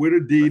 right, with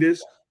Adidas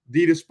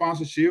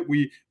sponsorship.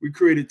 We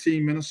created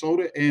Team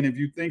Minnesota, and if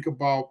you think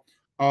about,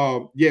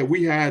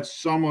 we had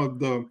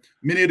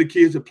many of the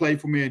kids that played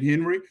for me at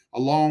Henry,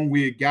 along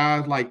with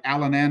guys like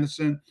Alan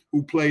Anderson,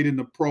 who played in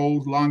the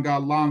pros,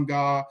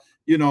 Longa,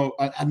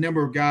 a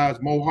number of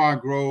guys, Mo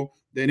Hargrove,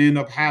 that end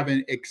up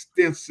having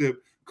extensive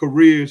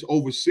careers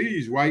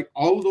overseas, right?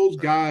 All of those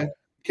guys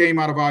came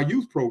out of our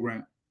youth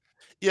program.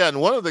 Yeah,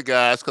 and one of the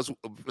guys, because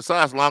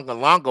besides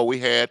Longo, we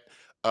had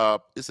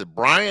is it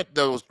Bryant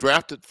that was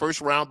drafted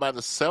first round by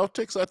the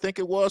Celtics? I think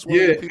it was one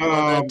of Yeah, the people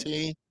on that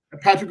team.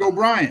 Patrick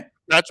O'Brien.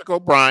 Patrick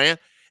O'Brien,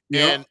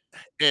 Yep.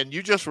 and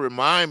you just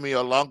remind me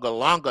of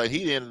Longa.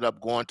 He ended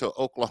up going to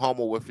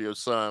Oklahoma with your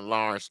son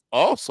Lawrence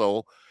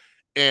also,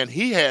 and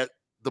he had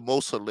the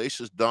most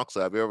hellacious dunks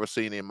I've ever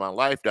seen in my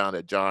life down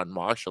at John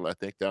Marshall, I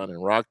think down in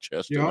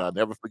Rochester, and Yep. I'll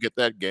never forget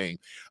that game.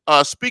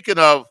 Speaking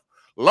of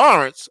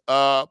Lawrence,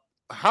 how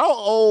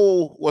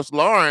old was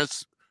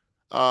Lawrence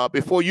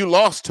before you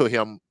lost to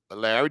him,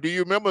 Larry? Do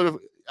you remember?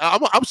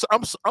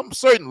 I'm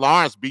certain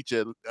Lawrence beat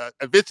you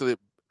eventually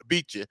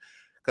beat you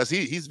because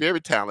he's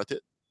very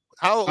talented.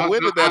 How I,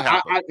 when did that I,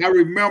 happen? I, I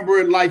remember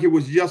it like it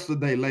was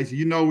yesterday, Lacey.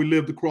 You know, we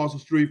lived across the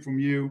street from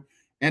you.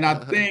 And I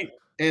think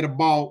at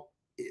about,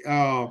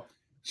 uh,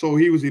 so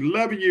he was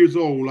 11 years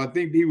old. I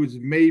think he was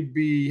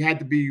maybe, had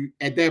to be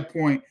at that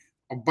point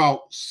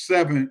about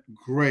seventh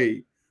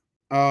grade.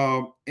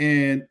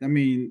 And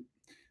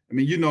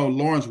you know,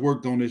 Lawrence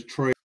worked on his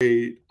trade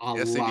a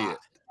Yes, he lot. did.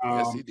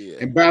 Yes, he did.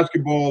 And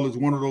basketball is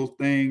one of those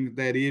things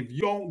that if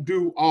you don't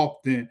do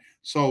often,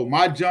 so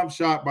my jump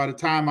shot by the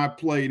time I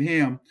played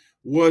him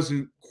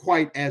wasn't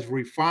quite as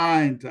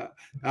refined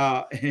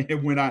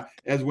when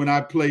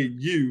I played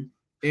you.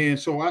 And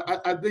so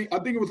I think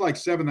it was like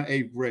seventh or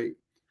eighth grade.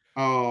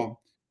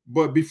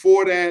 But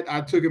before that,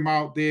 I took him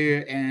out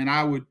there, and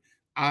I would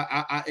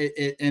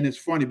and it's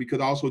funny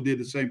because I also did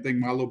the same thing.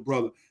 My little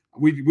brother,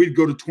 we'd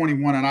go to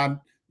 21, and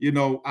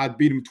I'd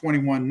beat him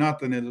 21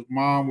 nothing, and his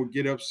mom would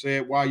get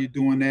upset. Why are you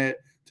doing that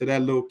to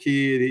that little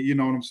kid? You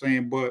know what I'm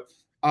saying? But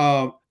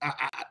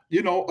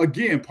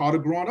again, part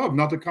of growing up,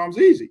 nothing comes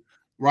easy,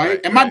 right?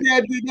 Right, And my right.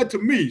 dad did that to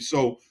me.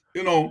 So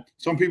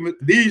some people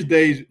these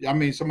days,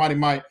 somebody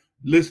might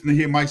listen to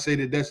him might say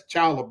that that's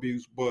child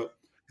abuse, but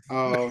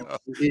No,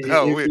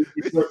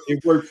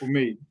 it worked for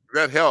me.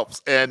 that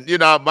helps. And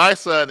my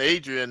son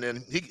Adrian,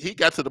 and he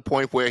got to the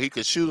point where he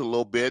could shoot a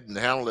little bit and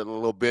handle it a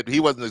little bit. He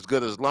wasn't as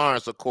good as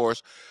Lawrence, of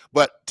course,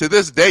 but to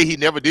this day he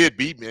never did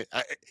beat me.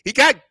 He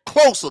got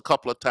close a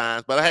couple of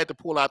times, but I had to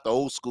pull out the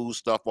old school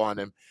stuff on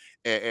him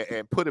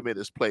and put him in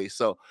his place.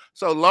 So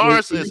Well,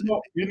 Lawrence is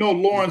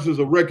Lawrence is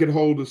a record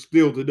holder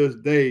still to this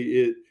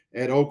day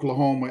at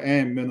Oklahoma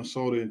and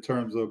Minnesota in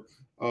terms of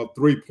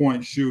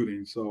 3-point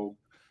shooting. So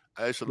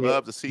I used to that,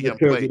 love to see that him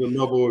tells you play. the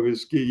level of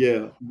his skill,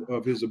 yeah,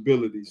 of his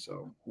ability.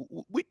 So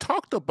We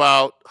talked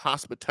about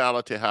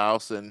Hospitality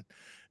House, and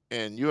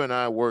you and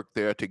I worked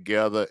there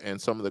together,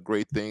 and some of the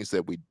great things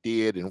that we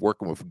did in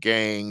working with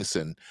gangs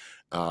and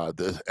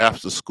the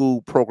after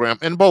school program.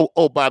 And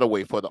by the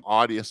way, for the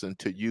audience and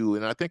to you,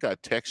 and I think I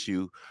text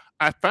you,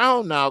 I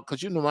found out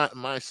because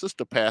my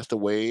sister passed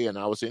away, and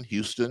I was in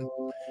Houston,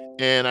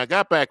 and I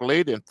got back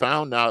late and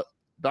found out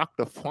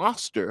Dr.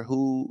 Foster,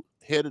 who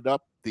headed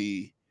up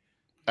the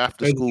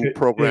after school educate, yeah.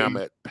 program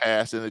at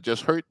passed, and it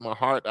just hurt my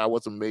heart. I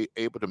wasn't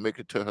able to make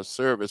it to her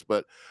service,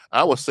 but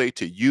I will say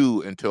to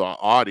you and to our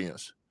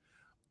audience,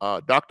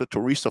 Dr.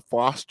 Teresa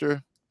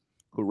Foster,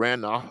 who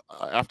ran the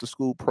after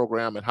school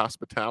program at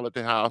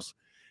Hospitality House,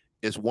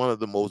 is one of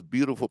the most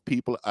beautiful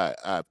people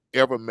I've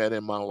ever met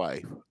in my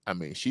life. I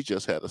mean, she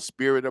just had a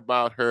spirit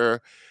about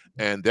her,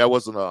 and there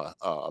wasn't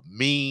a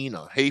mean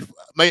or hateful.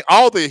 I mean,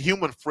 all the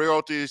human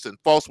frailties and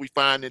faults we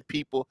find in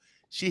people,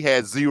 she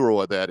had zero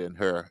of that in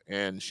her,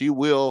 and she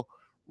will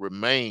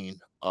remain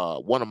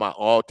one of my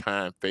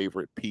all-time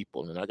favorite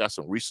people. And I got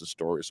some recent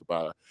stories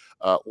about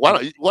her. Why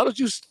don't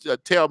you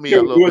tell me Yeah,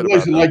 a little well, bit about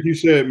listen, Dr. like you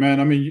said,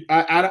 man. I mean,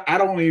 I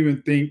don't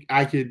even think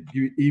I could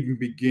even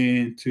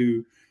begin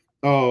to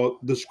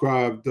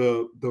describe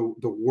the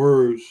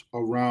words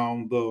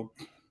around the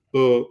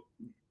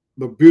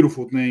the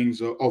beautiful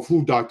things of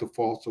who Dr.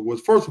 Foster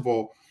was. First of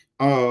all,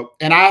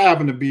 and I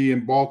happened to be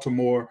in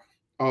Baltimore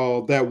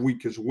that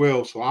week as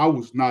well, so I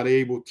was not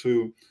able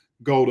to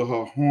go to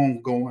her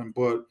home going.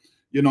 But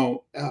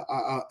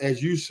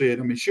as you said,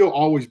 I mean, she'll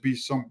always be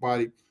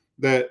somebody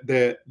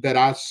that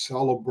I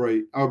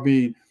celebrate. I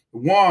mean,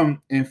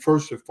 one and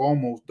first and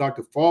foremost,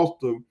 Dr.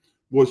 Foster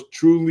was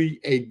truly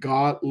a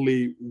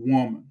godly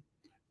woman,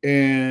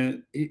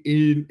 and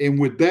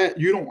with that,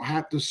 you don't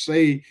have to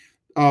say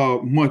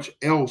much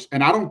else.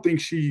 And I don't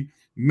think she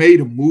made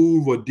a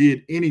move or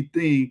did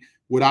anything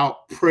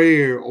without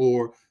prayer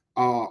or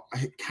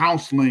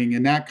counseling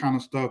and that kind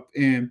of stuff.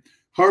 And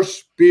her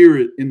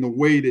spirit in the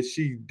way that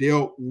she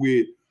dealt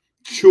with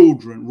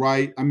children,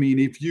 right? I mean,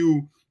 if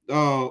you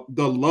the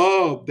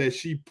love that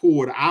she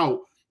poured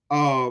out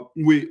I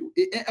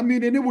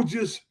mean, and it was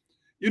just,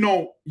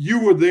 you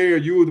were there,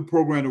 you were the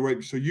program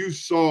director, so you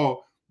saw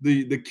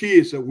the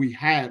kids that we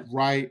had,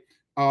 right?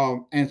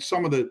 And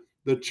some of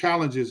the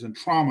challenges and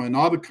trauma and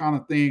other kind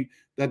of thing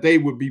that they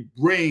would be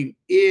bring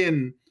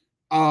in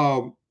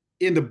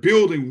the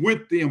building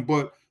with them.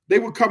 But they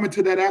would come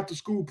into that after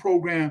school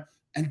program,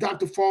 and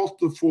Dr.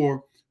 Foster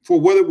for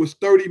whether it was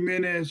 30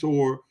 minutes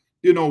or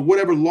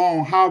whatever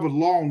long, however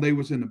long they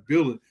was in the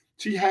building,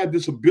 she had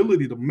this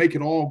ability to make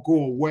it all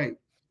go away,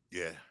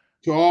 Yeah,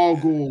 to all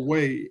yeah, go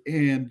away.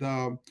 And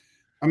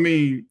I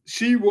mean,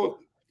 she was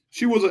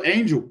an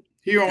angel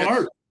here on yes.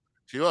 earth.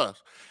 She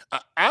was.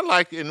 I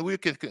like, and we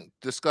can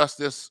discuss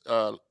this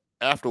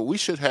after. We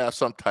should have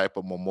some type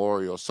of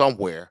memorial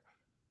somewhere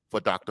for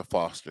Dr.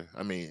 Foster.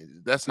 I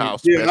mean, that's Yeah, how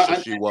yeah,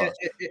 special she was.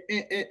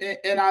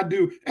 and I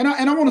do, and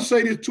I want to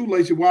say this too,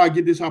 Lacey. While I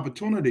get this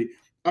opportunity,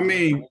 I Mhm.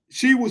 mean,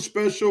 she was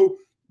special,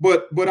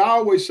 but I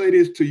always say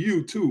this to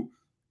you too.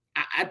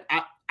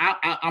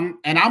 I'm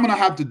gonna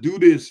have to do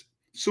this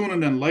sooner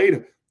than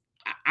later.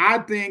 I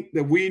think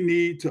that we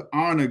need to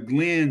honor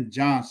Glenn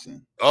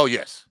Johnson. Oh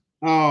yes.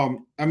 I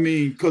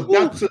mean, because Ooh,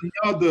 that's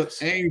another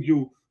yes.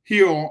 angel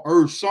here on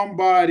earth,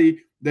 somebody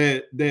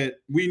that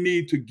we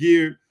need to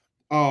give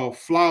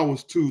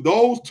flowers to.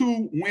 Those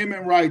two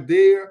women right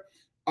there,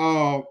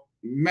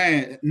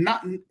 man,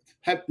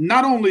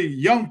 not only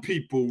young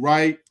people,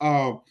 right?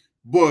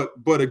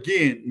 But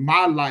again,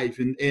 my life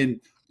and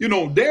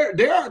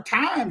there are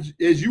times,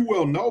 as you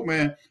well know,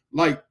 man,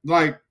 like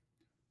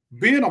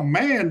being a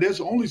man,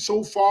 there's only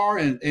so far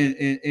and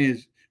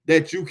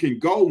that you can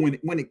go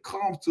when it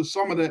comes to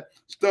some of that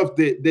stuff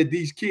that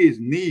these kids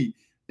need.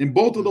 And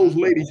both of those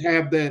Mhm. ladies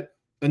have that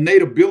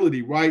innate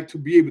ability, right, to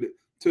be able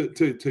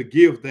to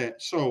give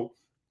that. So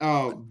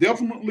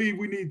definitely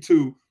we need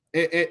to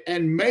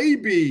and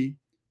maybe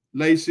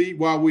Lacey,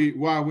 while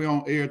we're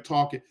on air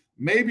talking,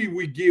 maybe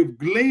we give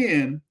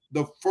Glenn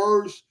the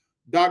first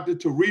Dr.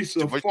 Teresa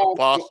Teresa Foster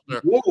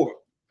Foster. Award.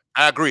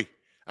 I agree.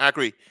 I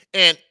agree.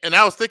 And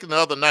I was thinking the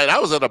other night. I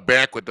was at a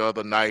banquet the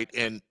other night,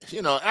 and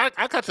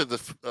I got to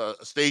the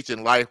stage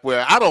in life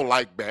where I don't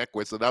like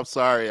banquets, and I'm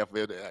sorry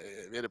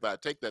if I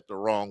take that the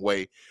wrong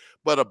way.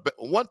 But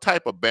one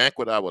type of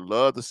banquet I would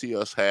love to see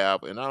us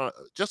have, and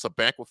just a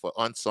banquet for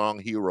unsung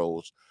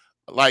heroes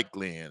like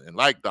Glenn and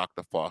like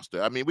Dr.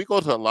 Foster. I mean, we go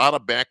to a lot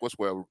of banquets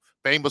where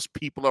famous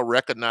people are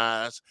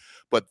recognized,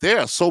 but there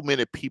are so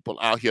many people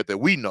out here that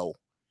we know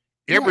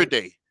every Right.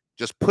 day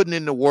just putting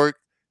in the work,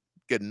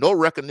 get no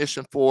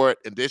recognition for it,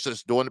 and they're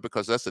just doing it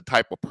because that's the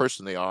type of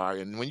person they are.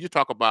 And when you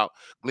talk about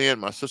Glenn,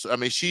 my sister, I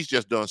mean, she's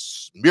just done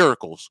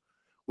miracles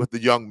with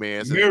the young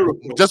man, and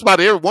Miracle. just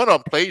about every one of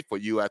them played for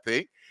you, I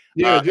think.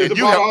 Yeah, just And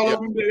you about have, all yeah, of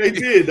them they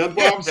did. That's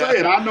what I'm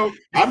saying.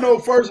 I know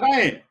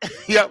firsthand.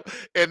 yep,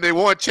 and they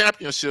won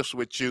championships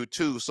with you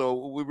too.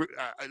 So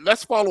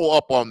let's follow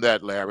up on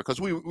that, Larry, because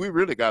we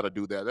really got to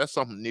do that. That's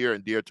something near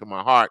and dear to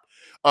my heart.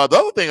 The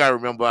other thing I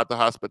remember about the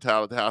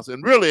hospitality house,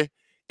 and really,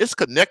 it's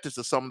connected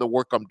to some of the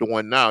work I'm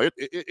doing now.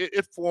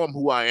 It formed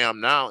who I am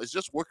now. It's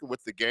just working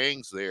with the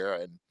gangs there,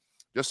 and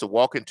just to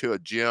walk into a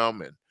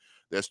gym and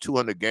there's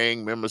 200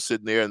 gang members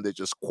sitting there and they're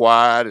just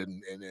quiet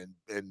and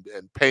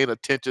paying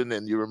attention.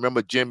 And you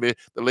remember Jimmy,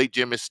 the late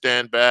Jimmy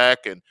Stanback,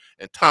 and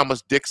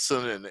Thomas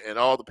Dixon, and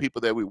all the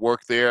people that we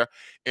work there,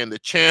 and the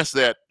chance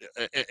that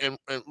and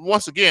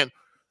once again,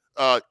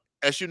 uh,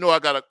 as you know, I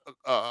got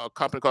a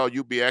company called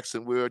UBX,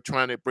 and we're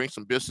trying to bring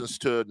some business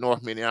to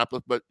North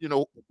Minneapolis. But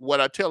what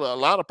I tell a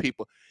lot of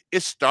people,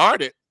 it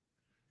started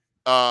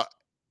uh,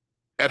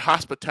 at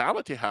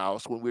Hospitality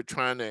House when we're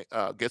trying to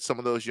get some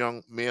of those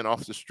young men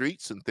off the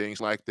streets and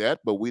things like that,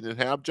 but we didn't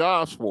have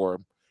jobs for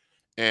them.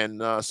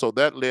 And so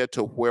that led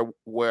to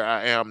where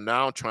I am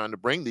now, trying to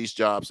bring these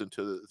jobs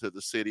into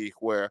the city.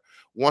 Where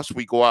once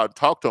we go out and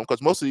talk to them,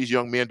 because most of these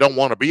young men don't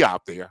want to be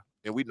out there,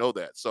 and we know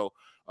that. So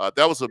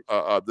that was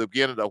the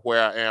beginning of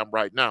where I am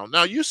right now.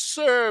 Now you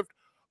served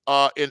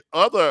in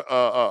other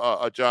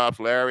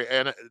jobs, Larry,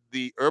 and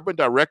the urban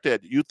director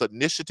at Youth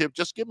Initiative.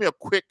 Just give me a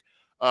quick.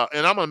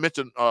 And I'm going to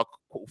mention a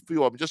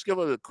few of them. Just give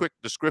us a quick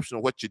description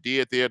of what you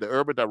did there. The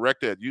urban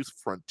director at Youth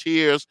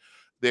Frontiers,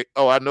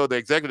 I know the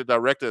executive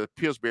director of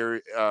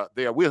Pillsbury.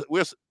 There,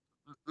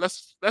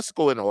 let's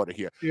go in order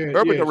here. Yeah,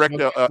 Urban yeah.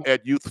 director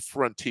at Youth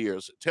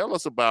Frontiers. Tell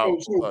us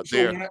about So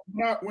their.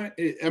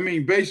 I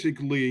mean,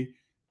 basically,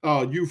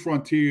 you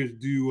frontiers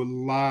do a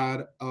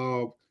lot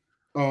of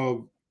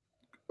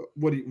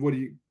what do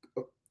you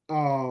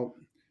uh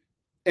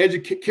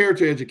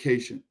character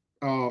education.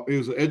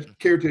 It was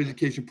character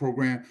education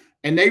program,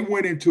 and they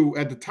went into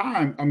at the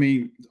time. I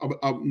mean,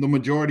 the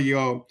majority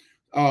of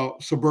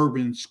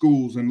suburban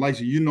schools, and like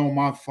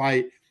my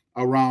fight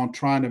around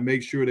trying to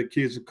make sure that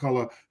kids of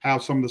color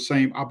have some of the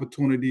same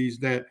opportunities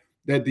that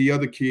the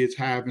other kids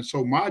have. And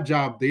so my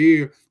job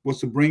there was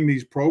to bring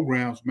these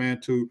programs, man,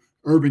 to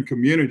urban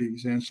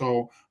communities. And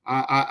so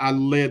I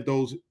led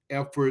those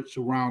efforts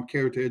around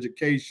character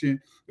education.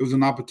 It was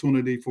an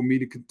opportunity for me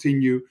to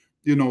continue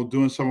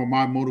doing some of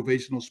my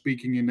motivational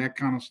speaking and that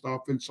kind of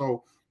stuff. And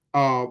so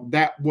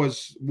that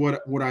was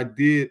what I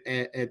did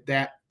at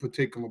that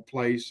particular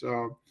place,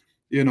 at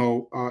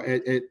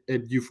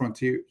U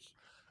Frontiers.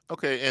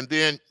 Okay, and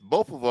then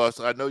both of us,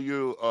 I know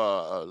you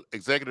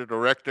executive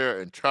director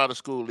and charter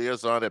school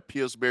liaison at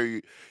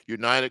Pillsbury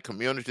United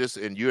Communities,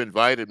 and you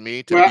invited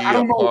me to Well, be a I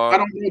part.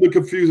 don't know the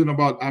confusion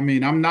about. I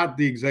mean, I'm not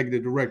the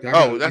executive director.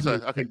 Oh, I that's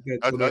gotta okay. check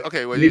that so that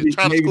Okay, well, you're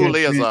charter maybe school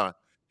that's been. liaison.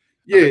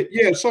 Okay.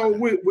 Yeah, yeah. So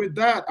with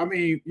that, I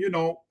mean,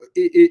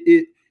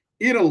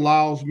 it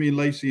allows me,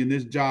 Lacey, in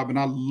this job, and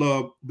I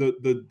love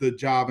the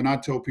job. And I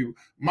tell people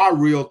my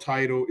real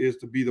title is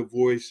to be the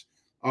voice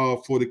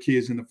for the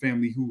kids in the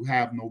family who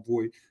have no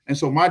voice. And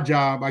so my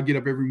job, I get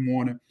up every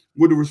morning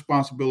with the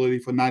responsibility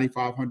for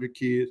 9,500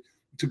 kids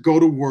to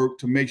go to work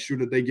to make sure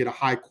that they get a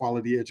high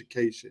quality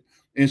education.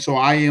 And so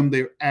I am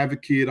their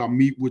advocate. I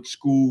meet with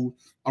schools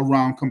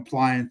around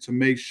compliance to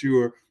make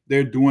sure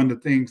they're doing the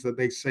things that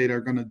they say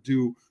they're going to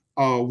do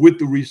with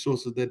the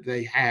resources that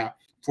they have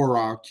for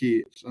our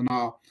kids. And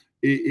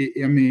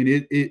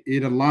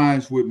it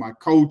aligns with my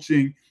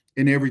coaching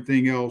and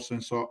everything else.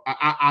 And so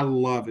I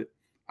love it.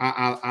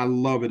 I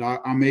love it.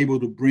 I'm able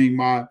to bring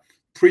my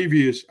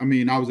previous, I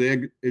was,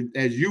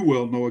 as you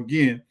well know,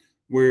 again,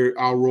 where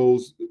our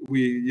roles,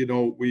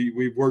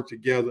 we worked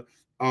together.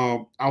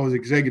 I was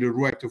executive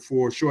director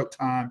for a short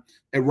time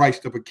at Rice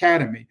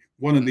Academy,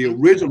 one of the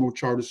Mhm. original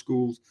charter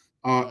schools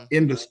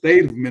in the Mhm.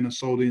 state of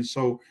Minnesota. And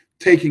so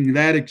taking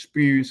that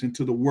experience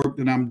into the work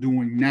that I'm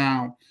doing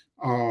now,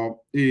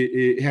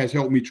 it has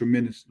helped me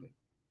tremendously.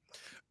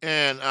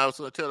 And I was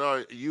going to tell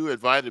her, you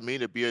invited me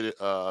to be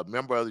a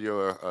member of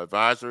your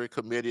advisory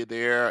committee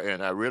there,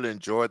 and I really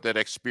enjoyed that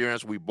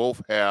experience. We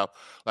both have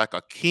like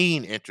a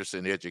keen interest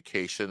in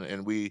education,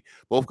 and we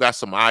both got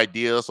some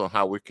ideas on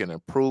how we can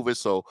improve it.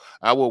 So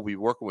I will be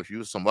working with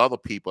you, some other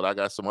people. I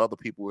got some other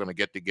people we're going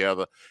to get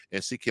together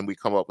and see can we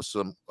come up with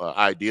some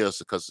ideas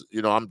because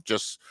I'm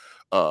just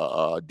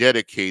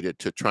dedicated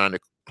to trying to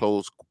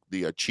close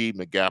the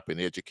achievement gap in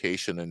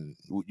education, and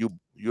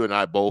you and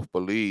I both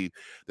believe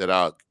that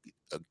our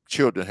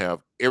children have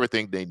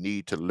everything they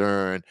need to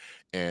learn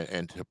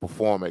and to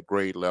perform at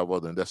grade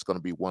level, and that's going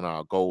to be one of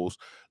our goals.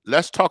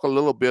 Let's talk a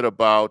little bit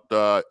about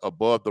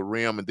above the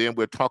rim, and then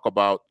we'll talk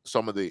about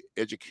some of the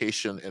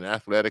education and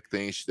athletic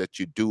things that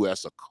you do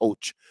as a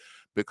coach,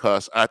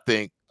 because I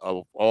think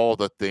of all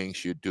the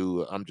things you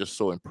do, I'm just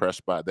so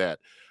impressed by that.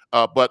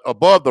 But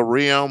above the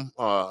rim,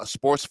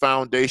 Sports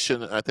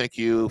Foundation, I think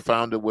you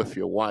founded with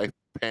your wife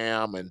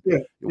Pam and Yeah,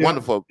 your yeah,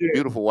 wonderful, yeah.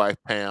 beautiful wife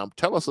Pam.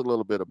 Tell us a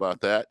little bit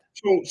about that.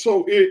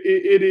 So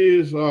it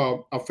is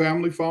a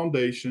family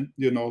foundation,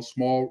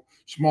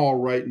 small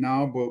right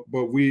now,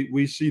 but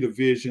we see the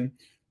vision.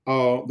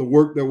 The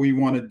work that we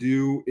want to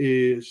do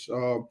is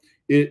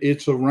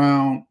it's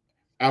around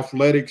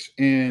athletics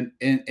and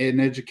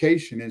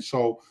education. And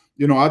so,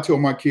 I tell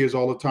my kids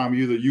all the time,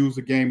 you either use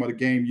the game or the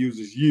game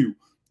uses you.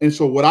 And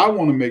so what I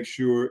want to make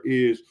sure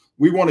is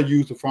we want to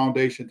use the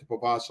foundation to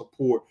provide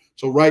support.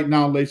 So right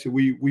now, Lacey,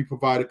 we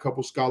provide a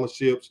couple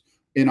scholarships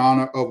in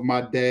honor of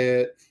my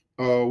dad.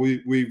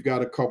 We've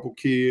got a couple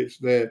kids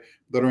that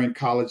are in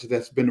college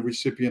that's been a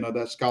recipient of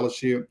that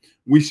scholarship.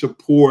 We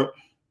support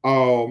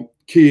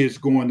kids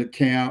going to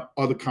camp,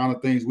 other kind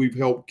of things. We've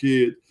helped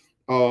kids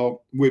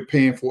with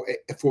paying for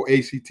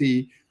ACT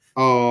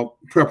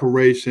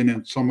preparation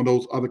and some of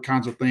those other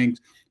kinds of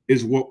things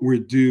is what we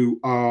do.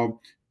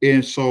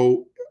 And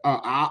so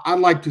I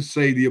like to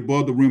say the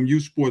Above the Rim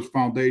Youth Sports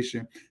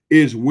Foundation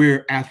is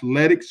where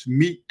athletics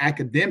meet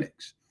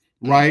academics,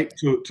 Mm, right?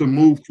 To mhm.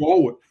 move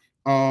forward.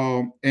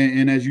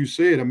 And as you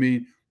said,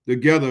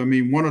 together,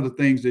 one of the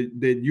things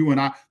that you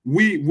and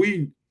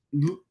we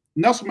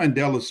Nelson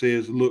Mandela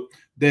says, look,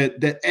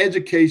 that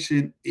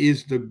education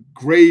is the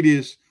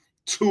greatest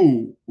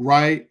tool,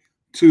 right?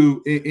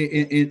 To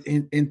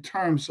in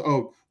terms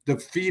of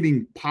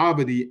defeating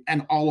poverty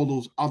and all of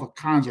those other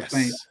kinds of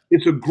things. Yes.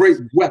 It's a great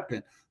Yes.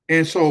 weapon.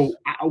 And so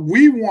Yes.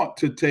 we want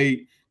to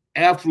take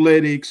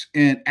athletics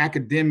and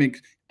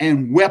academics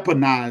and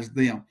weaponize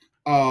them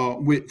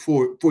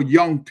for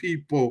young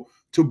people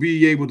to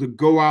be able to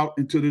go out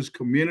into this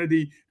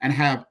community and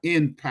have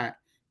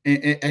impact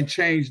and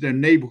change their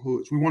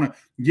neighborhoods. We want to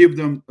give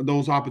them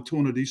those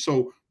opportunities.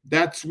 So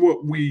that's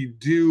what we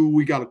do.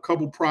 We got a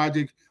couple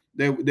projects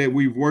that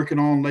we're working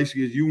on.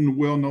 Lacey, as you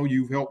well know,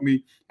 you've helped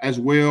me as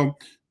well.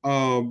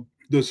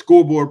 The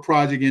scoreboard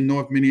project in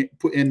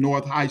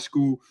North High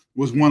School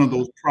was one of Mhm.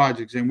 those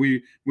projects, and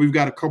we've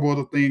got a couple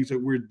other things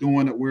that we're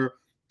doing that we're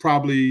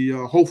probably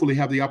hopefully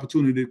have the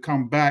opportunity to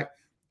come back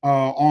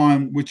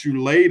on with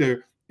you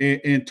later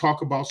and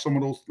talk about some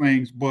of those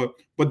things. But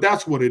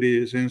that's what it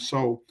is, and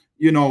so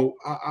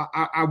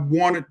I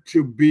want it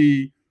to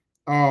be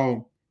uh,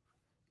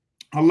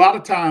 a lot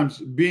of times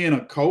being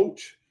a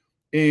coach,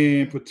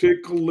 and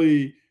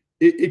particularly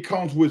it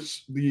comes with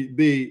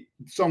the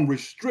some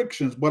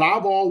restrictions. But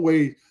I've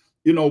always,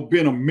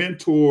 been a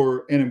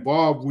mentor and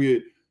involved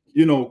with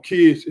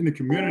kids in the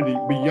community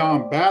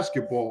beyond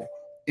basketball.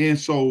 And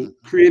so Mhm.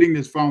 creating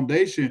this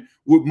foundation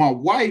with my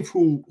wife,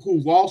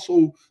 who's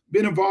also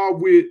been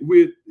involved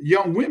with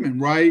young women,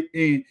 right?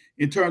 And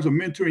in terms of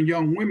mentoring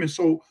young women.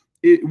 So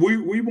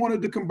we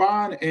wanted to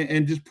combine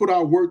and just put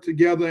our work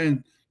together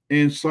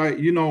and say,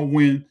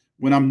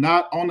 when I'm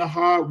not on the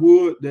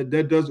hardwood, that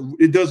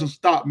doesn't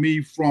stop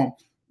me from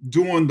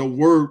doing the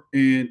work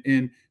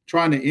and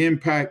trying to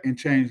impact and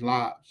change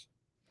lives.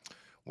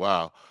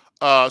 Wow.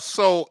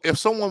 So if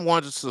someone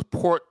wanted to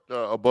support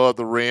Above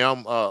the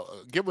Rim,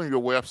 give them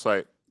your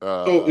website.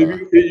 So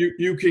if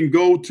you can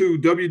go to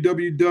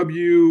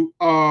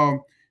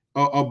www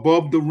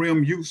above the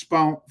rim youth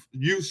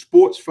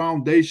sports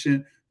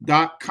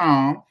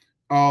foundation.com.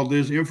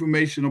 There's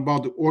information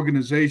about the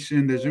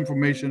organization. There's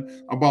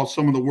information about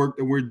some of the work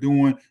that we're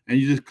doing, and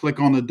you just click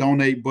on the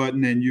donate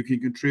button, and you can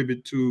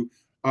contribute to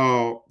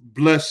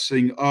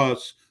blessing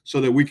us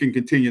so that we can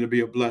continue to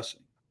be a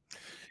blessing.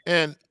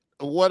 And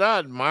what I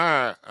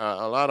admire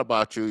a lot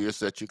about you is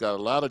that you got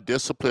a lot of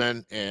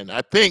discipline. And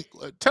I think,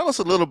 tell us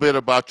a little bit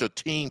about your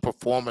team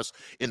performance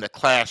in the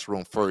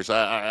classroom first.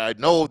 I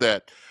know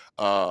that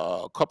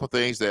a couple of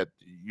things that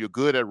you're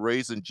good at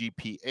raising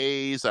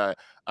GPAs.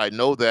 I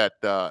know that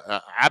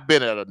I've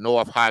been at a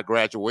North High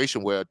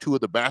graduation where two of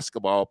the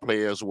basketball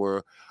players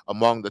were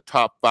among the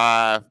top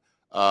five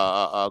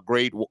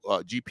grade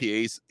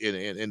GPAs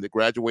in the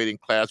graduating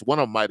class. One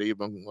of them might have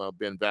even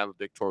been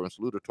valedictorian,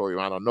 salutatorian.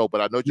 I don't know,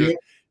 but I know just,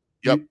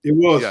 Yep, yep, it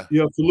was. yeah,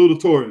 Yep,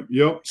 salutatorian.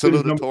 Yep,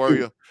 finished number two.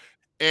 salutatorian.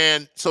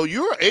 And so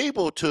you're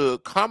able to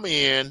come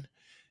in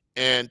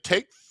and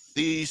take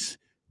these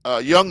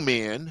young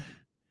men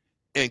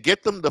and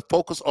get them to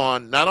focus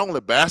on not only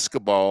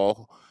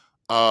basketball,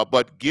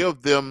 but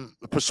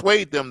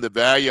persuade them the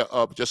value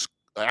of just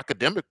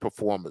academic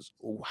performance.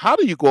 How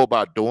do you go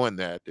about doing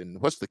that, and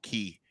what's the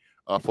key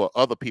for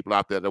other people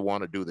out there that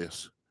want to do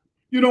this?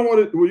 You know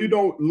what?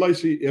 Well,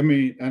 Lacey. I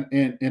mean,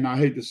 and I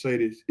hate to say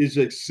this, it's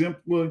as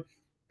simple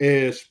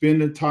as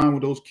spending time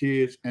with those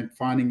kids and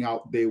finding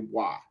out their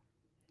why.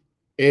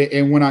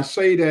 And when I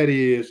say that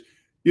is,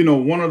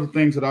 one of the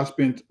things that I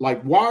spent, like,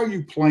 why are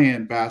you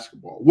playing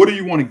basketball? What do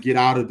you want to get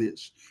out of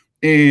this?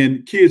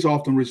 And kids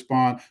often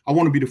respond, I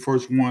want to be the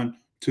first one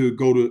to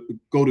go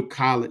to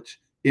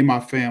college in my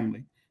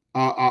family.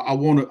 I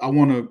want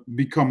to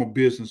become a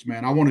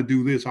businessman. I want to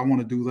do this. I want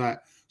to do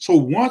that. So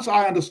once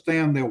I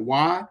understand their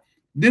why,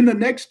 then the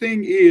next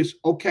thing is,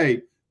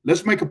 okay,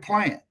 let's make a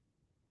plan.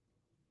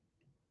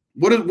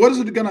 What is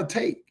it going to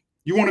take?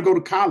 You want to go to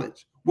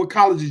college? What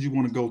colleges you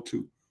want to go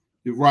to?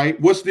 Right?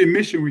 What's the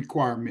admission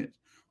requirements?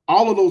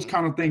 All of those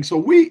kind of things. So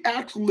we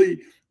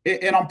actually,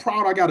 and I'm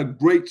proud I got a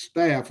great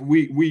staff.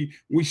 We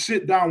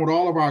sit down with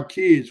all of our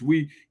kids.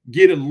 We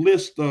get a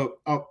list of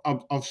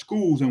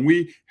schools, and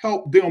we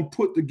help them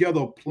put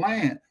together a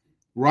plan,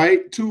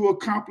 right, to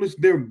accomplish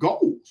their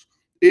goals.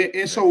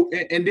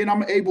 And then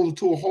I'm able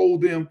to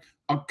hold them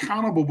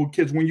accountable,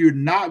 because when you're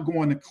not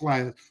going to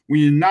class, when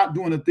you're not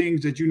doing the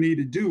things that you need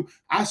to do,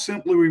 I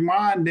simply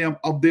remind them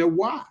of their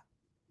why.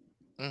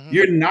 Mm-hmm.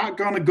 You're not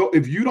going to go,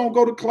 if you don't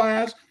go to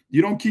class,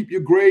 you don't keep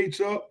your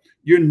grades up,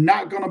 you're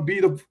not going to be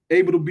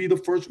able to be the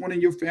first one in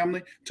your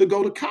family to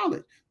go to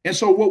college. And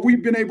so what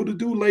we've been able to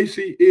do,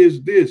 Lacey,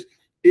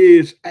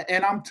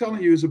 and I'm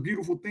telling you, it's a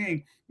beautiful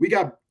thing. We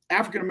got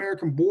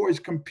African-American boys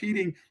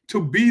competing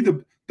to be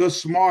the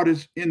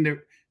smartest in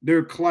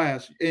their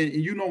class. And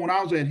when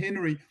I was at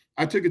Henry,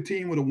 I took a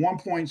team with a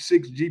 1.6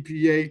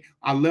 GPA.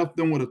 I left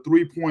them with a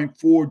 3.4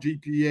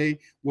 GPA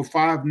with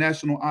 5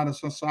 National Honor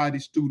Society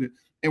students.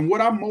 And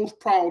what I'm most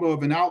proud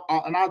of, and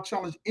I'll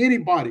challenge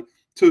anybody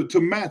to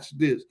match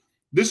this.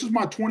 This is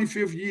my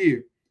 25th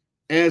year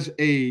as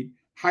a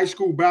high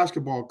school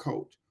basketball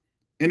coach.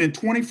 And in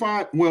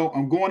 25, well,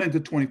 I'm going into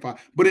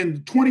 25, but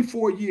in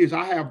 24 years,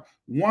 I have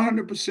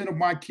 100% of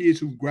my kids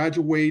who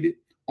graduated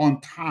on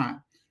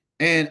time.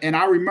 And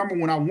I remember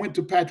when I went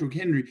to Patrick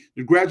Henry,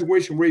 the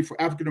graduation rate for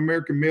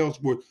African-American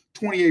males was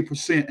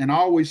 28%. And I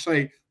always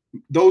say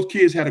those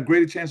kids had a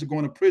greater chance of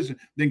going to prison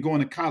than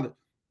going to college.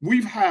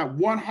 We've had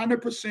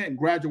 100%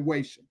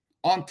 graduation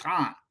on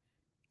time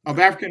of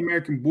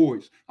African-American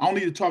boys. I don't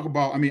need to talk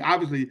about,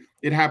 obviously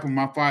it happened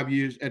my 5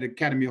 years at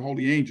Academy of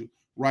Holy Angels,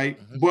 right?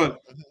 Mm-hmm.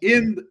 But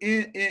in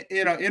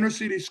an inner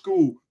city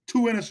school,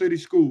 2 inner city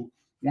schools,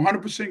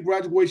 100%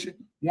 graduation,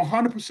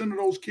 100% of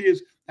those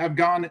kids have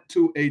gone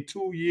to a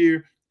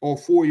 2-year or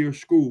 4-year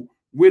school,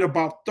 with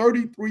about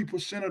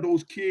 33% of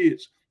those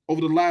kids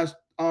over the last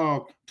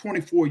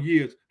 24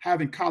 years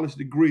having college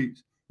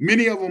degrees.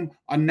 Many of them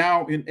are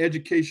now in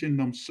education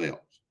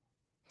themselves.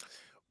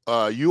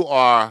 You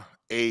are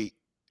a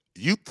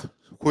youth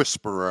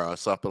whisperer or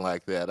something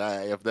like that.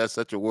 If that's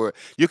such a word,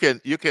 you can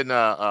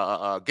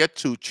get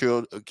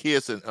to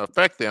kids and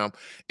affect them.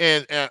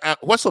 And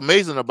what's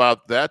amazing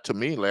about that to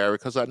me, Larry,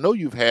 because I know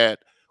you've had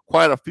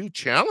quite a few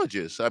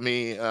challenges. I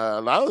mean, a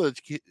lot of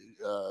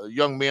the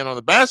young men on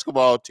the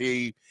basketball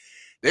team,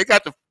 they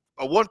got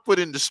one foot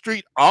in the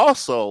street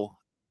also,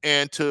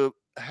 and to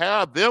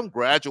have them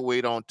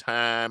graduate on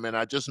time. And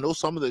I just know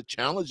some of the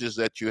challenges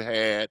that you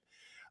had.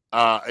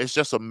 It's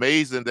just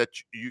amazing that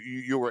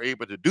you were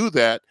able to do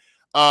that.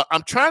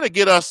 I'm trying to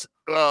get us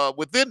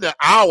within the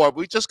hour.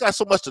 We just got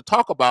so much to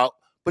talk about,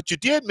 but you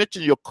did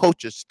mention your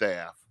coaching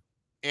staff.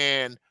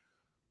 And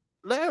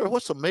Larry,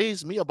 what's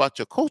amazed me about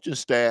your coaching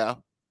staff,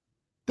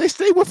 they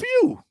stay with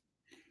you.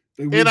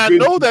 And I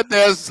know that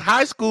there's other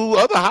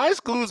high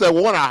schools that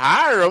want to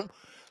hire them.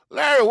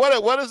 Larry,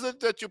 what is it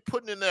that you're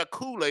putting in that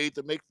Kool-Aid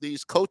to make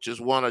these coaches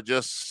want to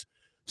just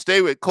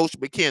stay with Coach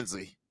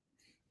McKenzie?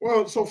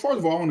 Well, so first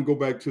of all, I want to go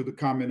back to the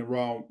comment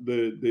around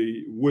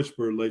the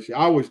whisper, Lacey.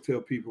 I always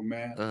tell people,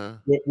 man,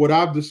 what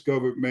I've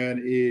discovered,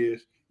 man,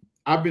 is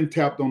I've been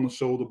tapped on the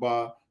shoulder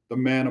by the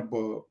man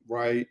above,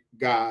 right?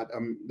 God.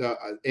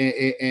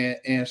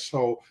 And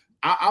so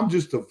I'm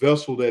just a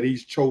vessel that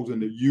he's chosen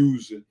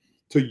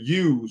to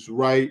use,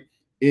 right,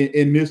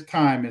 in this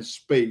time and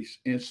space.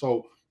 And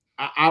so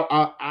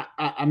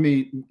I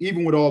mean,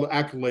 even with all the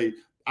accolades,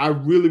 I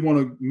really want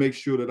to make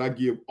sure that I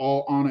give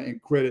all honor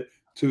and credit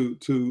to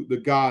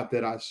the God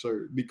that I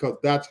serve, because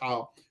that's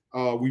how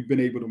we've been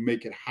able to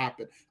make it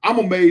happen. I'm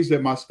amazed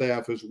at my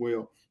staff as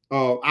well.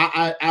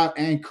 I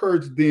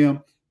encourage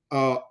them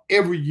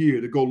every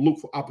year to go look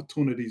for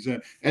opportunities,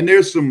 and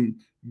there's some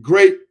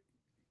great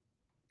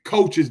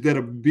coaches that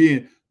are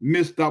being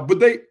missed out, but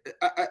they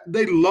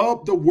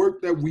love the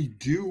work that we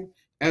do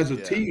as a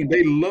Yeah. team.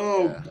 They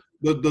love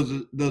Yeah.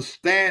 the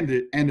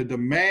standard and the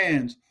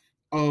demands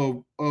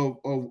of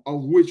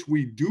which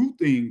we do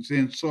things,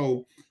 and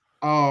so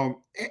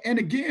and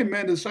again,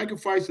 man, the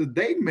sacrifices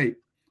they make,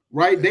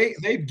 right? Yes.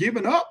 They've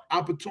given up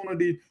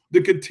opportunity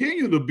to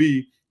continue to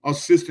be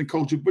assistant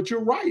coaches. But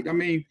you're right. I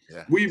mean,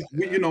 Yeah. we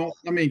Yeah.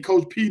 I mean,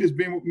 Coach Pete has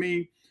been with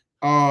me.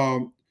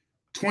 Um,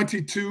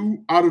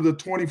 22 out of the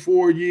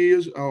 24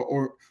 years,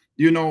 or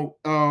you know,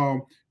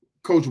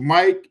 Coach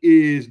Mike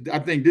is, I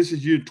think this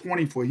is year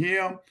 20 for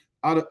him.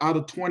 Out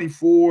of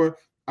 24,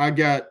 I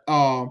got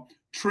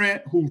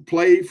Trent, who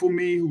played for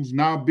me, who's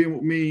now been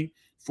with me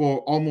for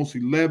almost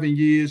 11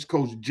 years.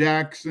 Coach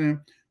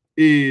Jackson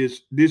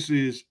is, this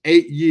is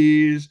 8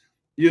 years.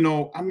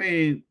 I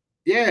mean,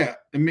 yeah,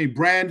 I mean,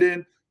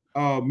 Brandon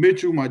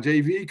Mitchell, my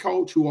JV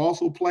coach, who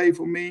also played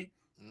for me,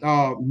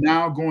 Hmm.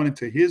 now going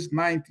into his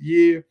ninth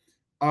year.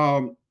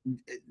 Um,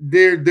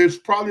 there's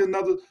probably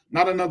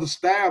not another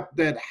staff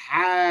that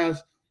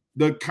has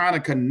the kind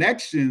of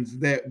connections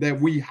that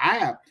we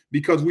have,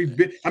 because we've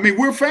been. I mean,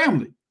 we're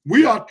family.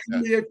 We Yeah. are Yeah.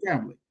 truly a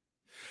family.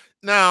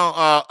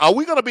 Now, are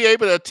we going to be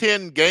able to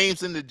attend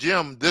games in the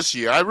gym this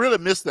year? I really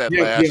missed that Yep,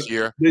 yep, last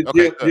year.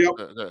 Okay, yep, good, yep.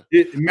 good,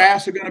 good. Uh,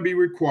 Masks are going to be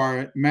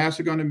required. Masks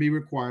are going to be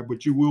required,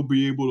 but you will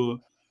be able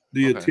to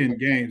okay, attend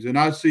games. And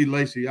I see,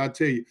 Lacey, I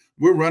tell you,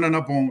 we're running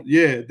up on.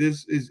 Yeah,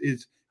 this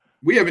is.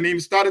 We haven't even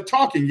started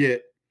talking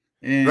yet,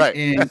 and right.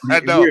 and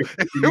I know. we're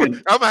 50 I'm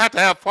minutes. gonna have to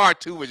have part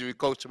two with you,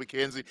 Coach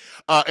McKenzie.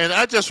 And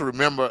I just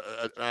remember,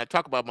 I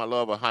talk about my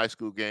love of high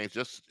school games.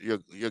 Just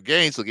your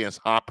games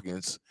against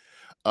Hopkins,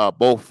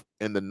 both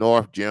in the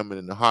North Gym and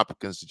in the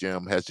Hopkins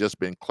Gym, has just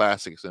been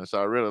classics, and so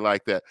I really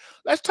like that.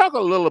 Let's talk a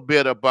little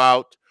bit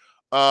about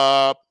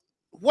uh,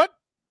 what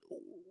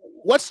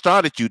what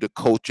started you to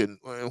coaching.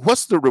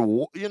 What's the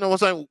reward? You know,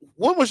 what's like,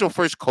 when was your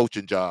first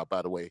coaching job?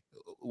 By the way,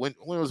 when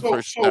was the So,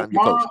 first so time you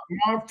my coached?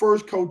 my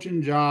first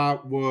coaching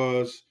job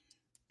was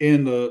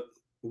in the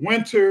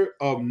winter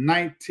of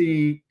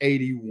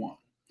 1981.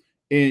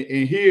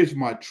 And here's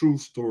my true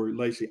story,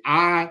 Lacey.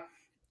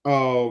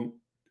 Um,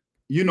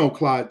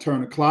 Clyde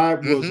Turner.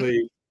 Hmm.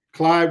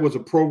 Clyde was a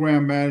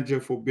program manager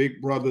for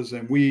Big Brothers,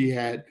 and we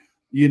had,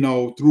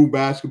 through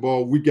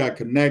basketball, we got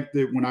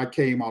connected. When I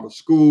came out of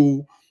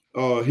school,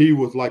 he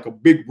was like a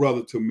big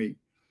brother to me.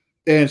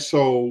 And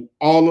so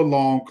all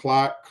along,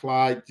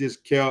 Clyde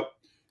just kept,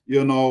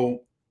 you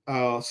know,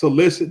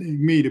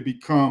 soliciting me to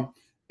become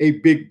a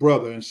big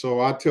brother. And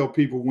so I tell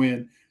people,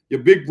 when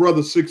your big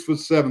brother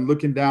 6'7"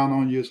 looking down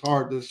on you, it's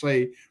hard to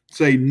say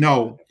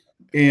no.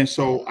 And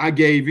so I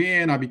gave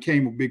in. I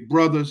became a big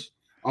brother.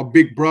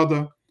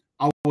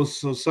 I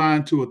was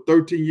assigned to a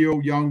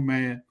 13-year-old young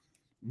man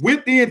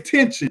with the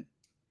intention,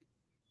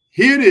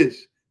 here it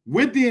is,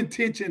 with the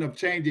intention of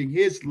changing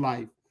his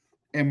life,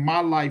 and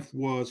my life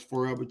was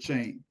forever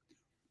changed.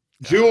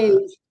 Uh-huh.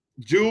 Jules,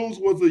 Jules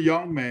was a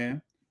young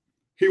man.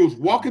 He was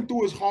walking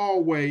through his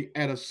hallway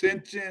at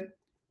Ascension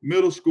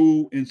Middle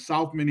School in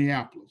South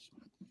Minneapolis.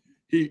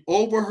 He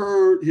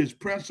overheard his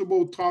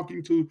principal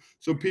talking to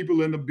some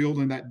people in the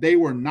building that they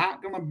were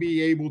not going to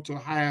be able to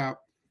have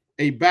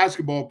a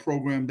basketball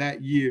program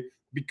that year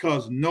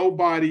because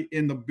nobody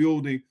in the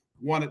building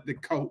wanted to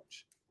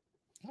coach.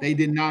 They Oh.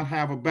 did not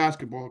have a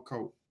basketball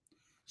coach.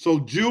 So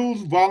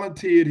Jules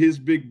volunteered his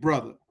big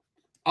brother,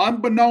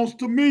 unbeknownst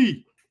to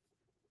me,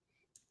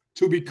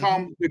 to Hmm.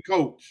 become the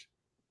coach.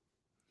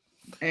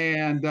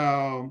 And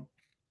Well,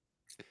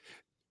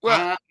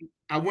 I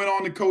I went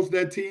on to coach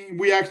that team.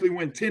 We actually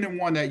went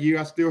 10-1 that year.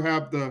 I still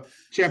have the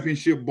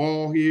championship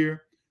ball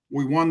here.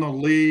 We won the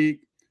league,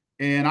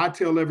 and I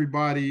tell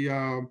everybody,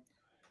 I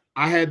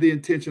had the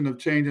intention of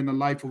changing the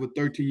life of a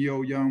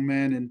 13-year-old young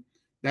man, and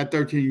that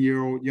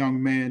 13-year-old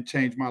young man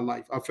changed my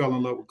life. I fell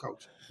in love with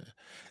coaching.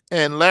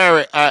 and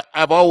Larry,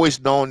 I've always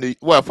known the.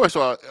 Well, first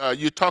of all,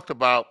 you talked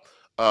about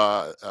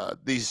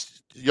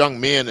these young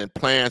men and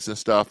plans and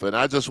stuff, and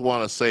I just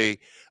want to say,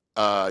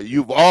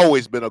 you've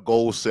always been a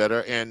goal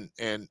setter, and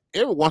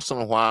every once in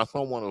a while,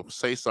 someone will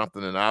say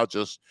something, and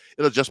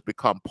it'll just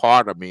become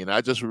part of me. And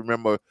I just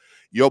remember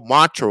your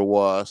mantra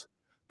was,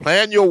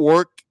 "Plan your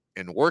work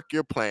and work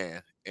your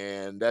plan,"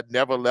 and that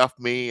never left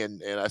me.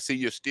 And I see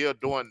you're still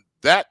doing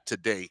that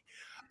today.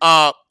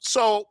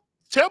 So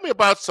tell me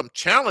about some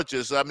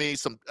challenges. I mean,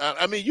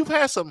 you've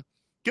had some.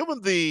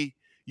 Given the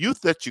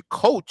youth that you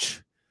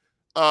coach,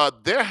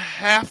 there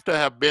have to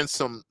have been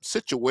some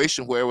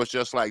situation where it was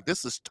just like,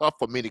 this is tough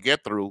for me to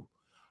get through.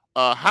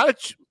 How did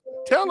you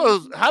tell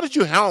us? How did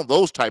you handle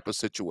those type of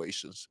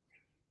situations?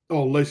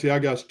 Oh, Lacey, I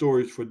got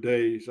stories for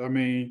days. I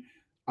mean,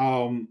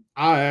 I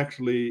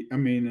actually, I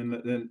mean,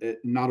 and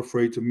not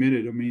afraid to admit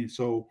it. I mean,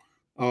 so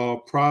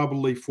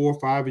probably 4 or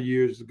 5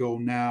 years ago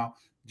now,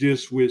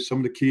 just with some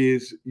of the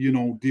kids,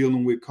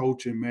 dealing with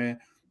coaching, man.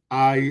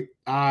 I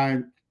I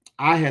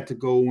I had to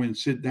go and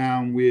sit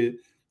down with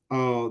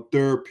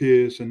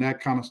therapists and that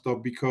kind of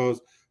stuff because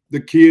the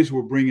kids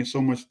were bringing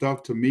so much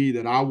stuff to me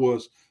that I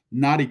was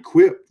not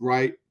equipped,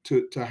 right,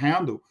 to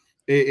handle.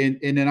 And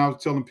then I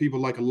was telling people,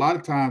 like, a lot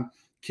of times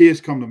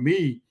kids come to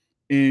me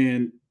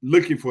and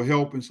looking for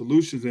help and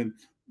solutions, and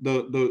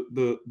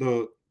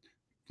the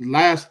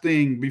last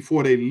thing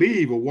before they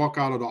leave or walk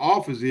out of the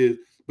office is,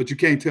 but you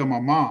can't tell my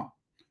mom.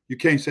 You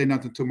can't say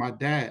nothing to my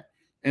dad.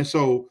 And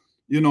so,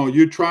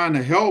 you're trying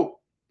to help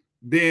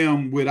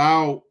them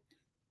without,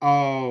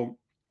 uh,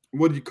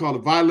 what do you call it,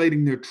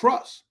 violating their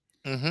trust.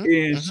 Mm-hmm.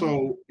 And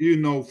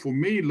Mm-hmm. so, for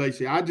me,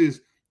 Lacey, I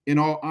just, in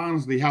all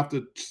honesty, have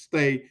to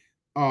stay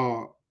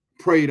uh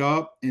prayed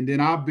up. And then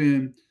I've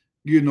been,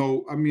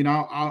 I mean,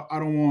 I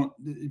don't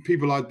want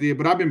people out there,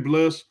 but I've been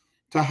blessed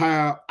to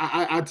have.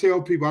 I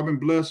tell people I've been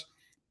blessed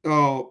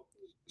uh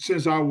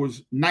since I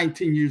was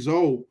 19 years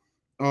old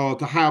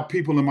to have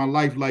people in my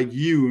life like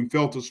you and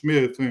Felton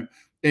Smith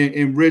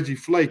and Reggie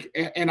Flake.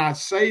 And I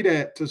say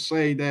that to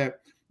say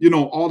that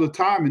all the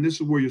time, and this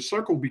is where your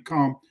circle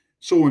become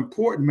so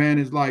important, man.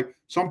 Is like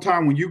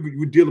sometimes when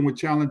you're dealing with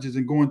challenges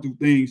and going through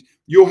things,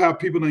 you'll have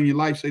people in your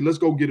life say, let's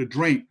go get a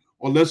drink,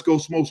 or let's go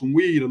smoke some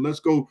weed, or let's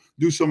go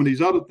do some of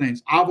these other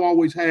things. I've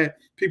always had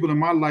people in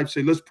my life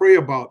say, let's pray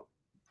about it.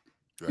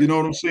 You Right. know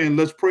what I'm saying?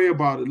 Let's pray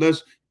about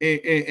it.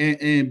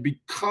 And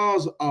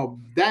because of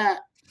that,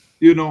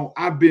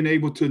 I've been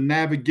able to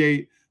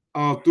navigate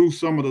through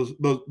some of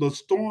the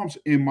storms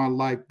in my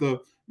life.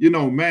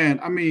 Man,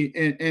 I mean,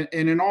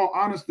 and in all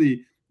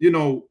honesty,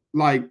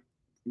 like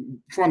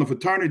from the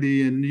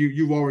fraternity, and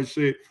you've always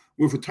said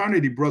we're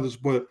fraternity brothers,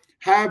 but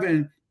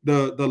having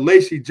the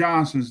Lacey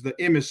Johnsons, the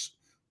Emmett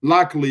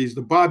Lockleys,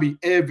 the Bobby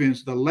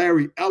Evans, the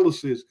Larry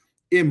Ellises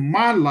in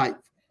my life,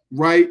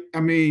 right?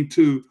 I mean,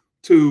 to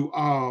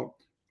uh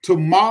to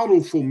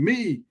model for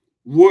me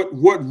what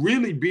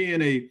really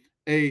being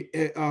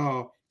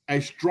a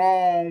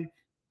strong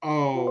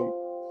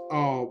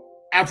uh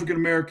African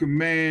American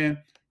man,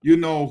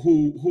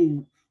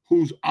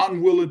 who's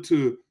unwilling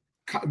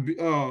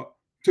uh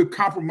to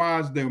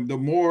compromise them the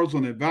morals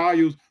and the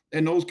values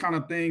and those kind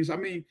of things. I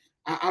mean,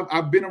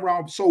 I've been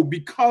around, so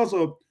because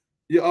of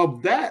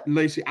that,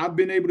 Lacey, I've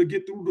been able to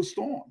get through the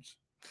storms.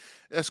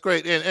 That's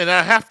great, and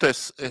I have to.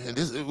 And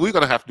this, we're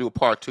gonna have to do a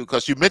part two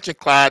because you mentioned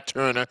Clyde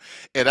Turner,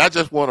 and I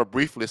just want to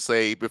briefly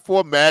say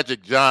before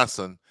Magic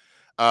Johnson,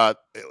 uh,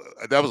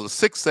 there was a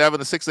 6'7"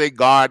 and 6'8"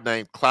 guard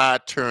named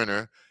Clyde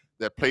Turner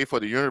that played for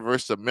the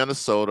University of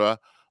Minnesota.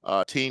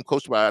 Team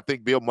coached by I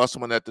think Bill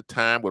Musselman at the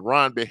time, with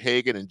Ron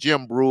Behagen and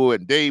Jim Brewer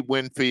and Dave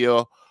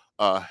Winfield.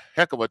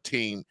 Heck of a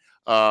team,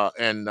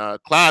 and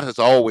Clyde has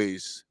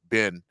always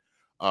been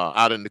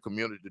out in the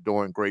community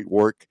doing great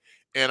work.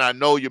 And I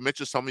know you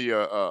mentioned some of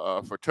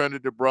your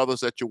fraternity brothers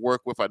that you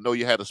work with. I know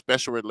you had a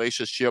special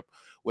relationship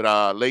with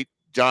late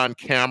John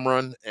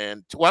Cameron.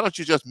 And why don't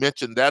you just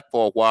mention that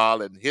for a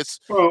while and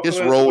Well, his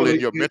role in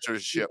your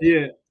mentorship?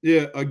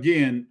 yeah.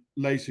 Again,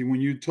 Lacey,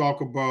 when you talk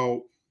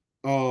about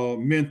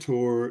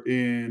mentor,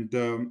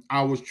 and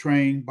I was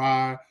trained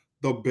by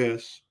the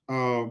best.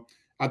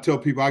 I tell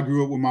people I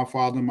grew up with my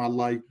father in my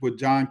life, but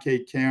John K.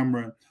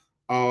 Cameron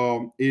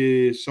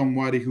is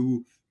somebody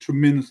who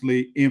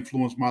tremendously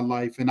influenced my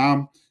life, and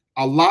I'm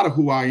a lot of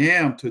who I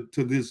am to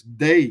this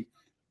day.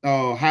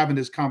 Having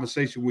this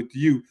conversation with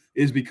you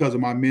is because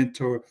of my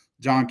mentor,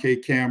 John K.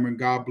 Cameron.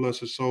 God bless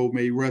his soul,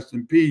 may he rest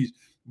in peace.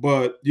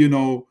 But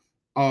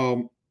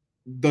um,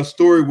 the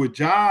story with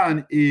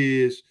John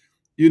is,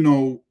 you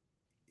know,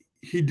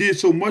 he did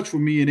so much for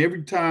me, and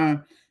every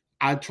time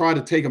I try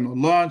to take him to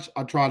lunch,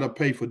 I try to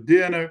pay for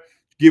dinner,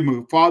 give him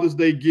a Father's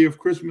Day gift,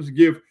 Christmas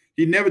gift.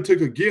 He never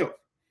took a gift.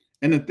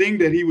 And the thing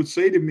that he would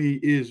say to me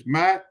is,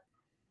 Matt,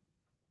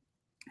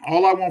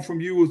 all I want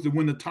from you is that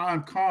when the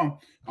time comes,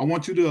 I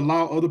want you to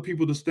allow other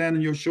people to stand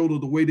on your shoulder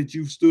the way that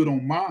you've stood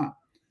on mine.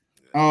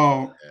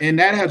 And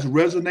that has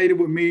resonated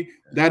with me.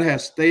 That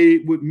has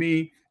stayed with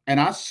me. And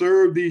I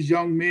serve these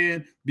young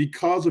men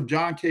because of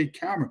John K.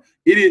 Cameron.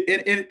 It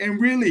is, and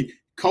really,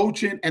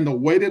 coaching and the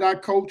way that I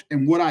coach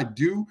and what I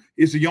do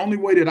is the only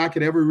way that I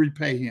could ever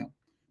repay him,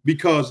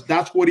 because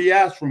that's what he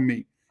asked from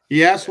me.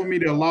 He asked for me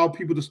to allow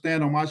people to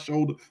stand on my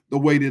shoulder the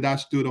way that I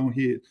stood on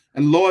his.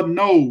 And Lord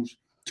knows,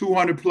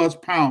 200 plus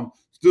pounds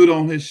stood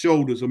on his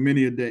shoulders of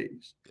many a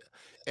days.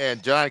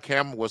 And John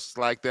Cameron was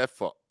like that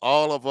for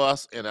all of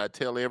us. And I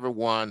tell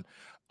everyone,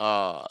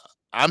 uh,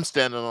 I'm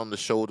standing on the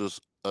shoulders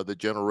of the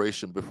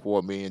generation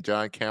before me, and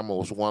John Cameron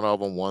was one of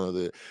them, one of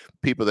the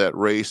people that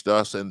raised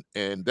us. And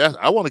that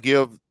I want to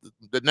give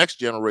the next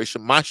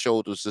generation my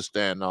shoulders to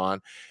stand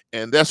on,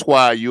 and that's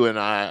why you and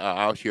I are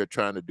out here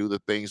trying to do the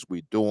things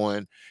we're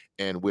doing.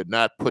 And we're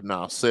not putting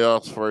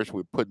ourselves first.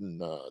 We're putting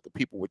the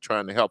people we're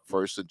trying to help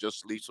first, and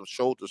just leave some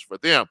shoulders for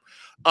them.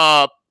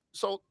 Uh,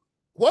 so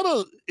what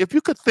a if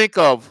you could think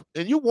of,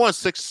 and you won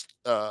six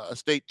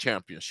state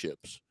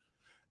championships,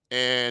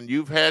 and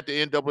you've had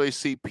the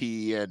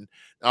NAACP, and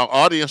our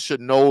audience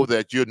should know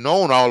that you're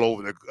known all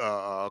over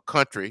the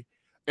country.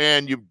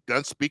 and you've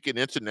done speaking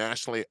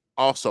internationally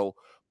also.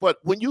 But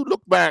when you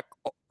look back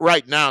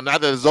right now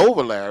that it's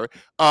over, Larry,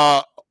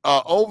 uh,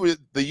 over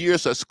the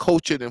years as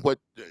coaching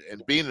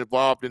and being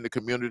involved in the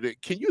community,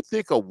 can you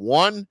think of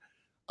one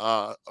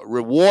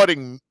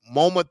rewarding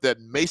moment that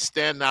may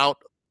stand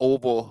out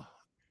over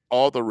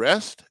all the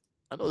rest?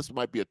 I know this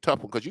might be a tough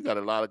one because you got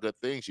a lot of good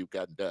things you've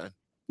gotten done.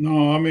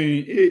 No, I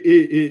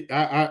mean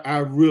I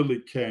really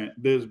can't.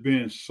 There's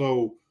been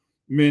so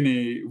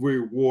many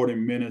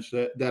rewarding minutes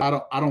that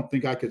I don't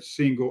think I could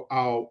single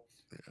out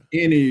Yeah.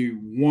 any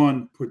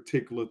one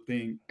particular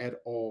thing at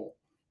all.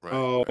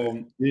 Right,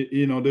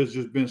 right, There's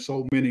just been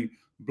so many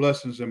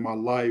blessings in my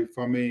life.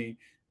 I mean,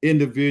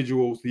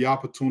 individuals, the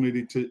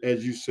opportunity to,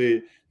 as you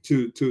said,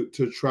 to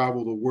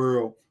travel the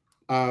world.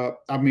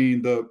 I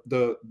mean, the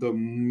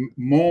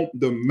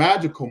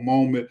magical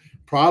moment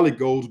probably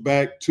goes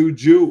back to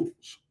Jules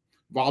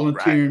right.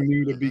 volunteering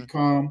me to Hmm.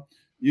 become,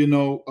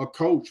 a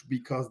coach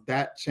because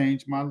that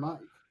changed my life.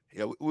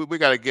 Yeah, we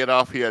got to get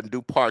off here and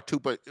do part two.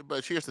 But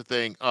here's the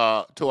thing,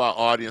 to our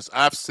audience,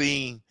 I've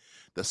seen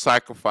the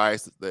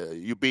sacrifice,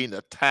 you being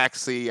a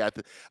taxi.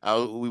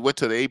 We went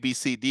to the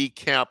ABCD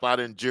camp out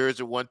in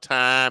Jersey one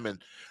time,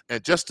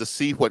 and just to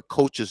see what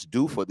coaches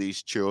do for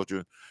these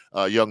children,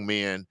 young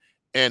men,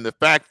 and the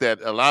fact that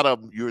a lot of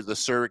them you're the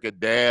surrogate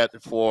dad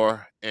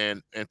for,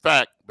 and in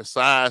fact,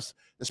 besides,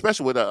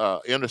 especially with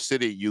inner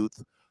city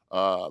youth,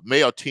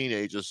 male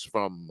teenagers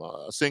from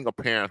a single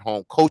parent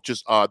home,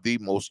 coaches are the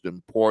most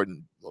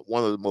important,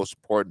 one of the most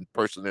important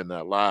person in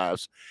their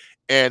lives.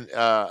 And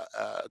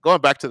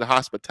going back to the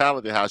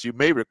hospitality house, you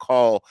may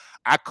recall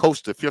I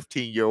coached a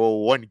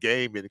 15-year-old one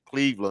game in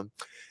Cleveland,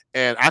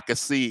 and I could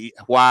see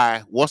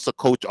why once a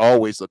coach,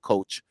 always a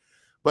coach.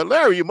 But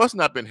Larry, you must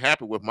not have been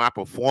happy with my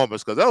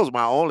performance because that was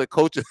my only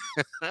coaching.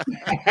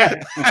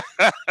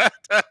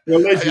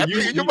 Well, listen, I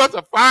think you must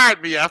have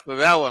fired me after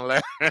that one,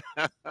 Larry.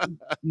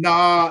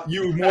 nah,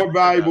 you more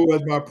valuable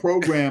as my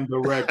program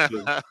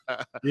director.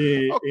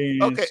 Yeah,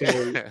 and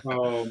Okay.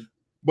 so,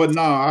 but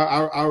no,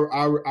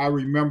 I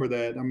remember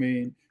that. I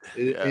mean,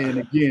 Yeah. and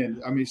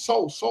again, I mean,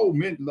 so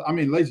many. I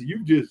mean, Lacey,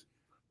 you just,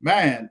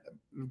 man,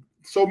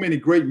 so many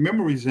great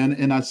memories,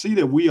 and I see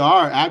that we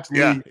are Yeah.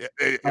 actually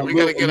Yeah, we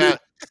got to a get out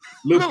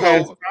a little little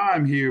past over.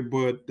 time here,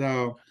 but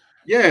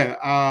yeah,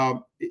 I,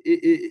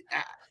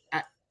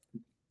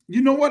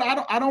 you know what?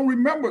 I don't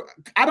remember.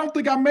 I don't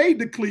think I made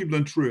the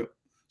Cleveland trip,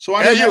 so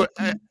I Yeah, didn't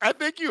have I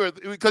think you were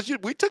because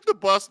we took the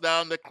bus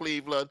down to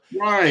Cleveland, and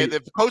right.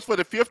 the coach for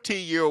the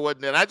 15-year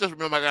wasn't there. I just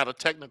remember I got a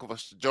technical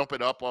for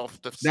jumping up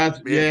off the That's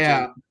bench,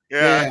 yeah, and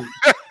yeah.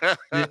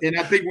 yeah. And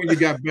I think when you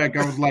got back,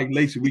 I was like,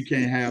 Lacey, we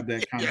can't have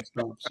that kind Yeah. of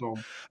stuff. So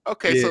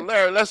Okay, yeah, so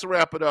Larry, let's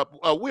wrap it up.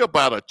 We're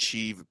about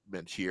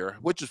achievement here,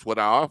 which is what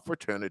our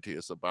fraternity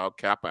is about,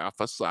 Kappa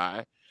Alpha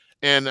Psi.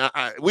 And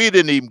we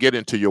didn't even get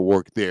into your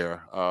work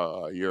there.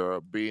 You're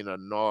being a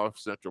North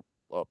Central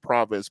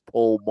Province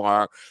pole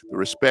mark, the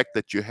respect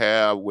that you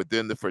have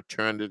within the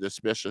fraternity,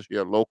 especially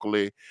here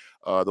locally,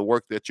 the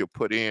work that you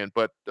put in.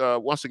 But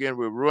once again,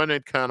 we're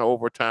running kind of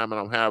over time,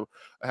 and I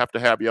have to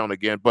have you on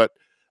again. But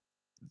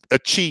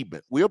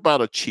achievement. We're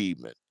about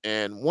achievement.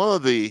 And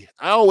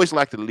I always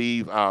like to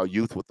leave our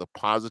youth with a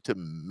positive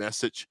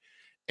message.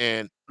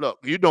 And look,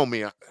 you know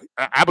me,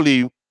 I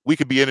believe we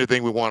can be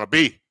anything we want to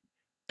be.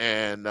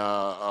 And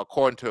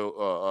according to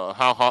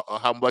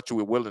how much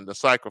we're willing to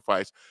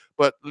sacrifice,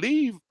 but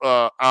leave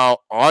our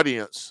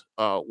audience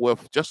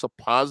with just a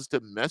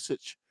positive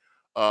message,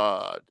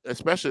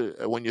 especially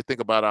when you think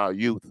about our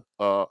youth,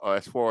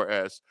 as far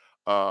as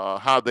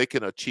how they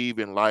can achieve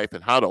in life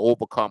and how to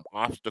overcome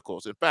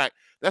obstacles. In fact,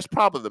 that's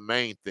probably the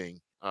main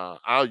thing.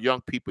 Our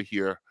young people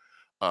here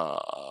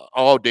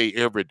all day,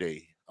 every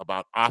day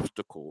about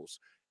obstacles.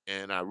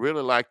 And I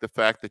really like the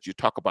fact that you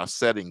talk about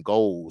setting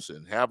goals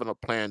and having a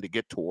plan to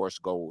get towards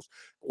goals.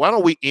 Why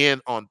don't we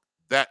end on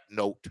that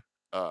note?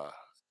 Uh,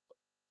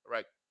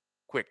 right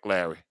quick,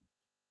 Larry.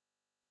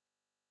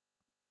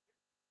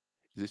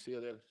 Is he still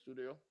there in the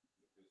studio?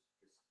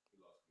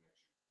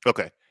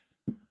 Okay.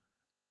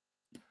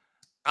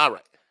 All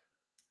right.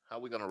 How are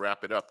we going to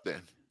wrap it up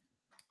then?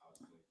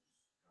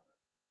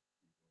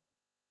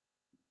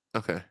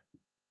 Okay.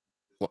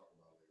 Well,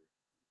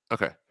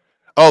 okay.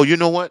 Oh, you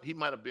know what? He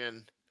might have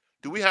been.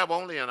 Do we have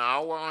only an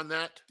hour on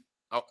that?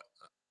 Oh,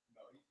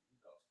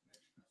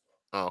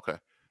 oh okay.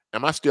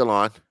 Am I still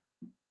on?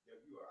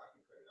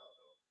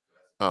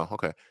 Oh,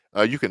 okay.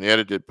 You can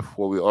edit it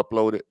before we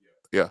upload it.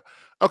 Yeah.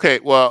 Okay.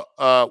 Well,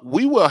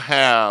 we will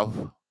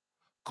have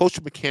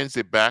Coach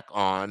McKenzie back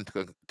on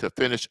to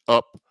finish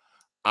up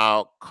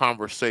our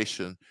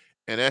conversation.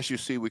 And as you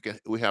see,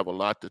 we have a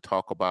lot to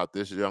talk about.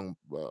 This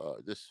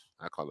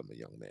I call him a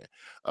young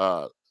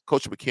man.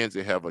 Coach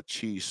McKenzie have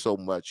achieved so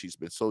much. He's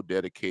been so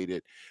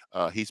dedicated.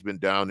 He's been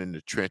down in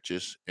the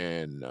trenches,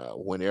 and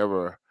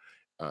whenever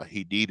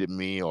he needed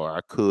me or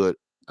I could,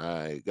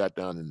 I got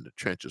down in the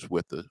trenches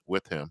with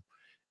him.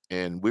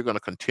 And we're going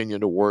to continue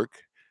to work.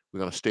 We're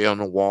going to stay on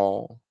the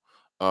wall.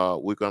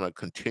 We're going to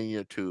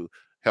continue to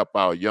help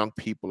our young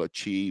people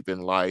achieve in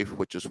life,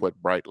 which is what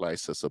Bright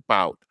Lights is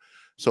about.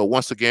 So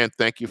once again,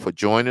 thank you for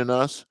joining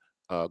us.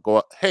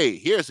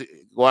 Hey,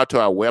 go out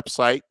to our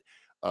website,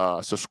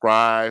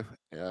 subscribe,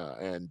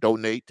 and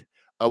donate.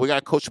 We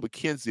got Coach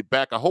McKenzie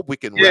back. I hope we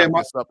can Yeah, wrap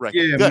this up right.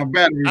 my Good.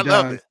 battery I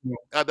love died. it.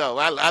 I know.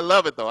 I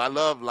love it though. I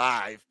love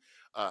live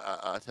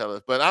tell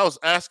us. But I was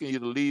asking you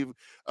to leave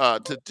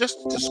to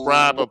just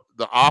describe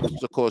the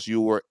obstacles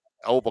you were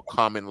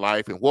overcome in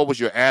life, and what was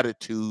your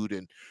attitude,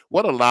 and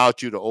what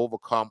allowed you to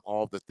overcome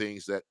all the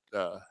things that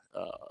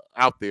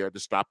out there to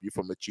stop you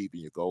from achieving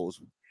your goals.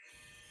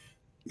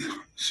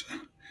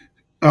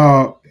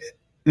 Uh,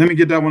 Let me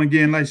get that one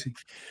again, Lacey.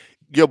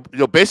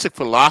 Your basic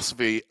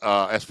philosophy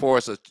as far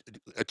as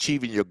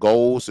achieving your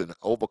goals and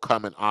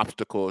overcoming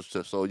obstacles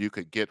so you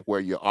could get where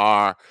you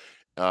are.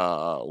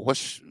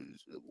 What's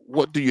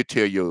what do you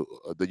tell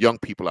the young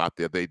people out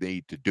there they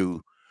need to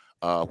do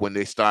when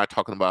they start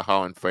talking about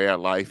how unfair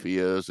life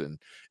is and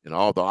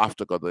all the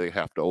obstacles they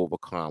have to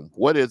overcome?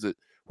 What is it?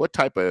 What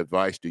type of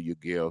advice do you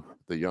give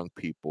the young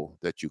people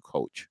that you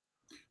coach?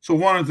 So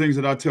one of the things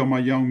that I tell my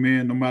young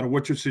men, no matter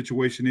what your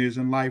situation is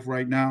in life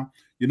right now,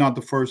 you're not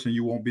the first and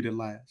you won't be the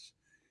last.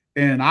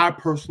 And I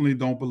personally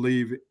don't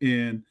believe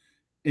in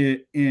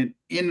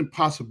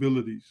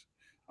possibilities.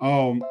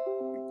 Um,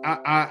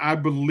 I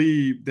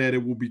believe that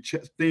it will be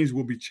things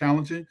will be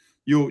challenging.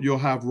 You'll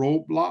have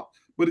roadblocks,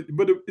 but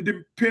it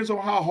depends on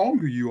how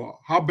hungry you are,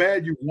 how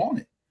bad you want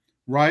it,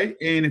 right?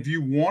 And if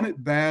you want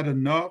it bad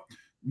enough,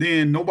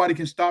 then nobody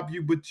can stop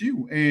you but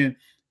you. And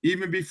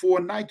even before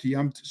Nike,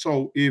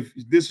 so if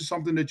this is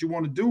something that you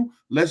want to do,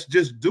 let's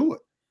just do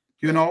it.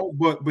 You Yeah. know,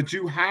 but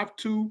you have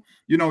to,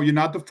 you're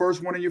not the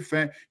first one in your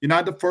family. You're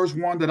not the first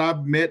one that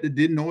I've met that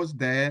didn't know his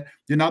dad.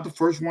 You're not the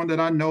first one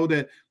that I know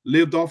that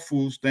lived off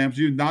food stamps.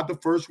 You're not the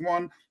first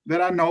one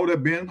that I know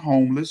that been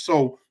homeless.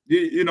 So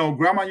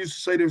grandma used to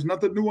say there's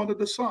nothing new under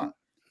the sun.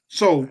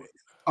 So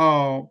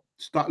Right.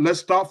 let's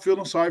stop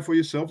feeling sorry for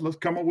yourself. Let's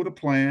come up with a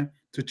plan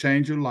to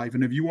change your life.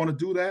 And if you want to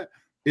do that,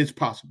 it's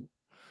possible.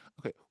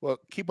 Okay. Well,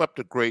 keep up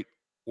the great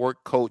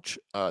work, Coach.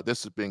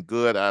 This has been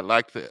good. I'm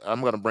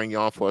going to bring you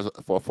on for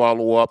a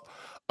follow up.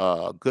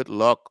 Good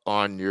luck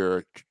on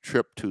your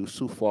trip to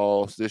Sioux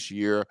Falls this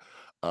year.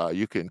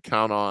 You can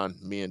count on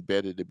me and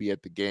Betty to be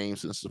at the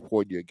games and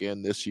support you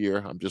again this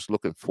year. I'm just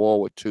looking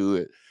forward to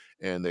it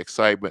and the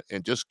excitement.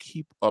 And just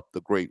keep up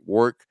the great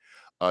work.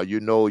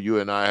 You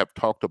and I have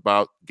talked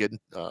about getting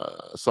to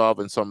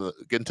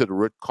the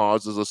root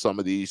causes of some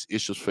of these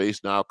issues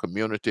faced in our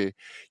community.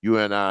 You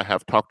and I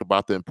have talked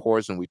about the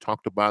importance, and we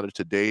talked about it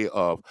today,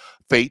 of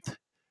faith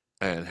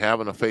and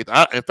having a faith.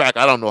 In fact,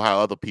 I don't know how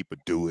other people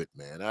do it,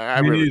 man. I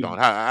Me really neither. don't. Me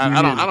I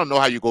neither. don't know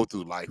how you go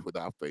through life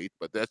without faith,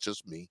 but that's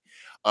just me.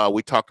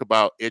 We talked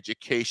about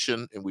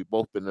education, and we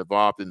both been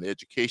involved in the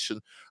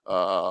education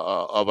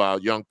of our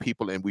young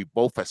people, and we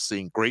both have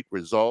seen great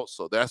results.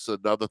 So that's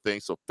another thing.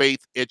 So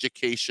faith,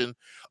 education,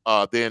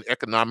 then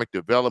economic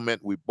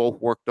development. We both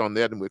worked on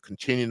that, and we're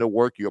continuing to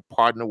work. You're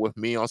partner with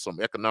me on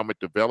some economic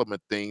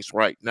development things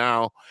right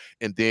now,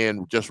 and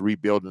then just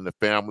rebuilding the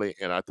family.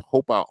 And I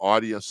hope our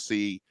audience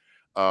see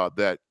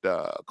that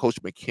Coach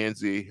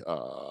McKenzie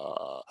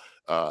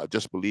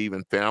just believe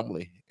in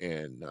family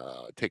and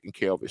taking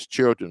care of his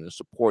children and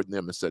supporting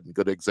them and setting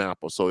good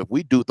examples. So if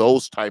we do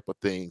those type of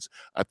things,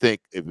 I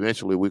think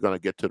eventually we're going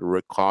to get to the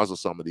root cause of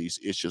some of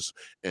these issues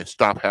and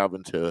stop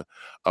having to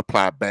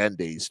apply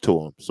band-aids to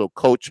them. So,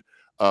 Coach,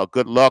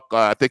 good luck.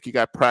 I think you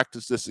got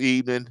practice this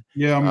evening.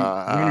 Yeah,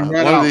 I'm running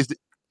right One of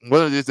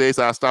out. these days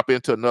I'll stop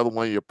into another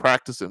one of your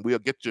practice and we'll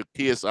get your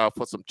kids out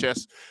for some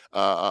chess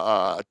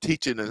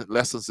teaching and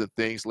lessons and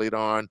things later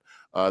on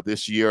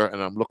this year,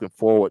 and I'm looking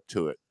forward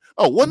to it.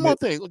 Oh, one Yeah. more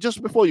thing,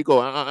 just before you go,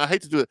 I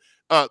hate to do it.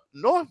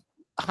 North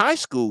High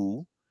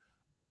School,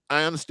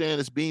 I understand,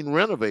 is being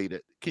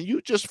renovated. Can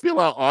you just fill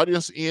our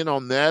audience in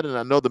on that? And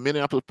I know the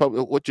Minneapolis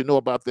Public, what you know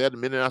about that, the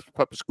Minneapolis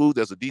Public Schools,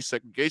 there's a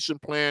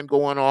desegregation plan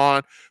going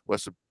on where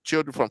some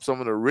children from some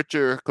of the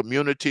richer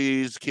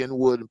communities,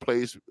 Kenwood and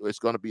Place, is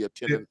going to be Yeah.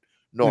 attending Yeah.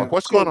 North.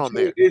 What's So going on so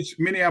there? it's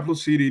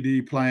Minneapolis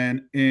CDD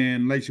plan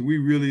in Lacey. We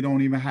really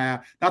don't even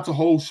have that's a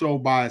whole show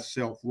by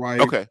itself,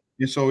 right? Okay.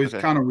 And so it's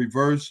Okay. kind of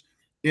reverse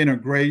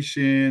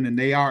integration, and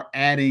they are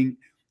adding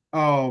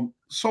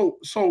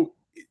so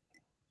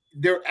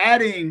they're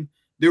adding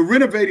they're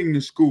renovating the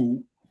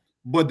school,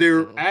 but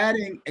they're Mhm.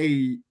 adding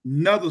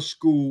another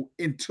school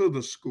into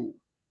the school.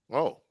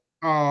 Oh,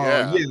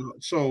 yeah. Yeah.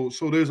 So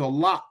there's a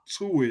lot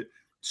to it.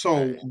 So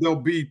Hey. there'll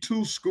be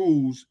two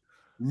schools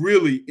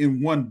really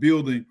in one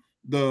building.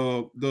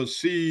 The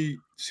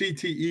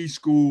CTE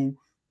school,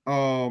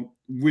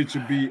 which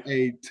would be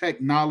a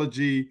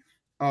technology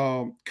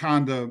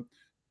kind of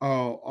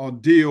a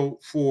deal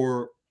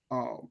for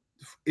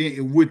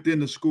within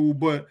the school,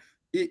 but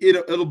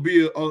it'll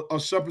be a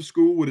separate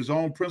school with its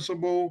own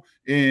principal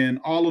and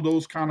all of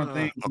those kind of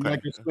things. And like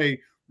Okay. I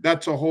say,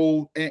 that's a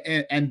whole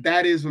and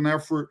that is an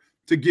effort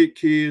to get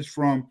kids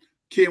from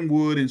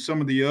Kenwood and some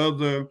of the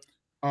other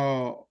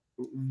uh,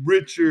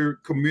 richer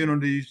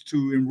communities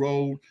to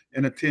enroll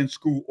and attend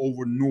school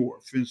over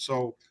north. And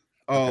so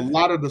a Okay.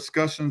 lot of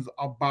discussions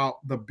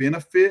about the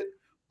benefit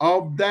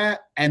of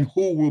that and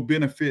who will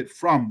benefit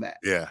from that.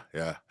 Yeah,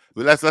 yeah.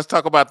 But let's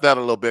talk about that a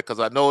little bit because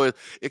I know it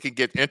can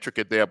get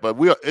intricate there. But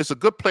it's a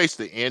good place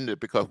to end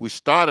it because we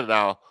started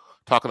out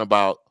talking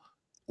about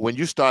when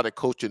you started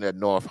coaching at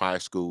North High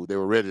School, they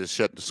were ready to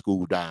shut the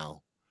school down.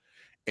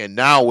 And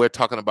now we're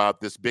talking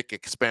about this big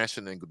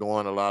expansion and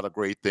doing a lot of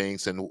great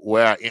things. And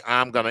where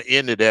I'm going to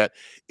end it at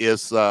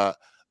is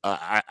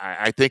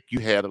I think you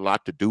had a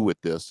lot to do with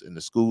this, and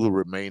the school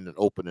remaining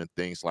open and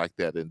things like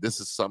that. And this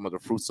is some of the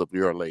fruits of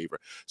your labor.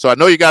 So I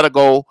know you got to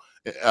go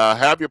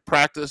have your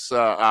practice.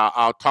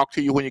 I'll talk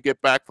to you when you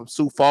get back from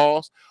Sioux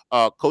Falls.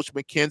 Coach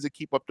McKenzie,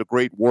 keep up the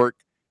great work.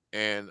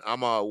 And I'm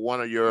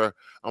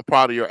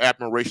proud of your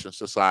admiration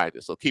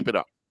society. So keep it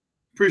up.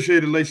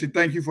 Appreciate it, Lacey.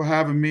 Thank you for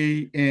having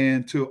me.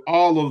 And to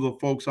all of the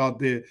folks out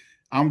there,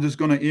 I'm just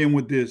going to end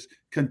with this.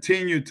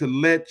 Continue to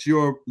let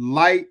your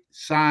light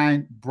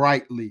shine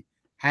brightly.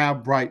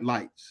 Have bright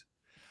lights.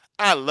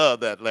 I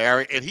love that,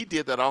 Larry. And he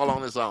did that all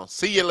on his own.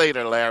 See you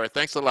later, Larry.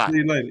 Thanks a lot. See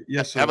you later.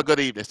 Yes, sir. Have a good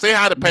evening. Say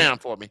hi to Pam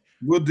for me.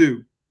 Will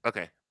do.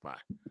 Okay, bye.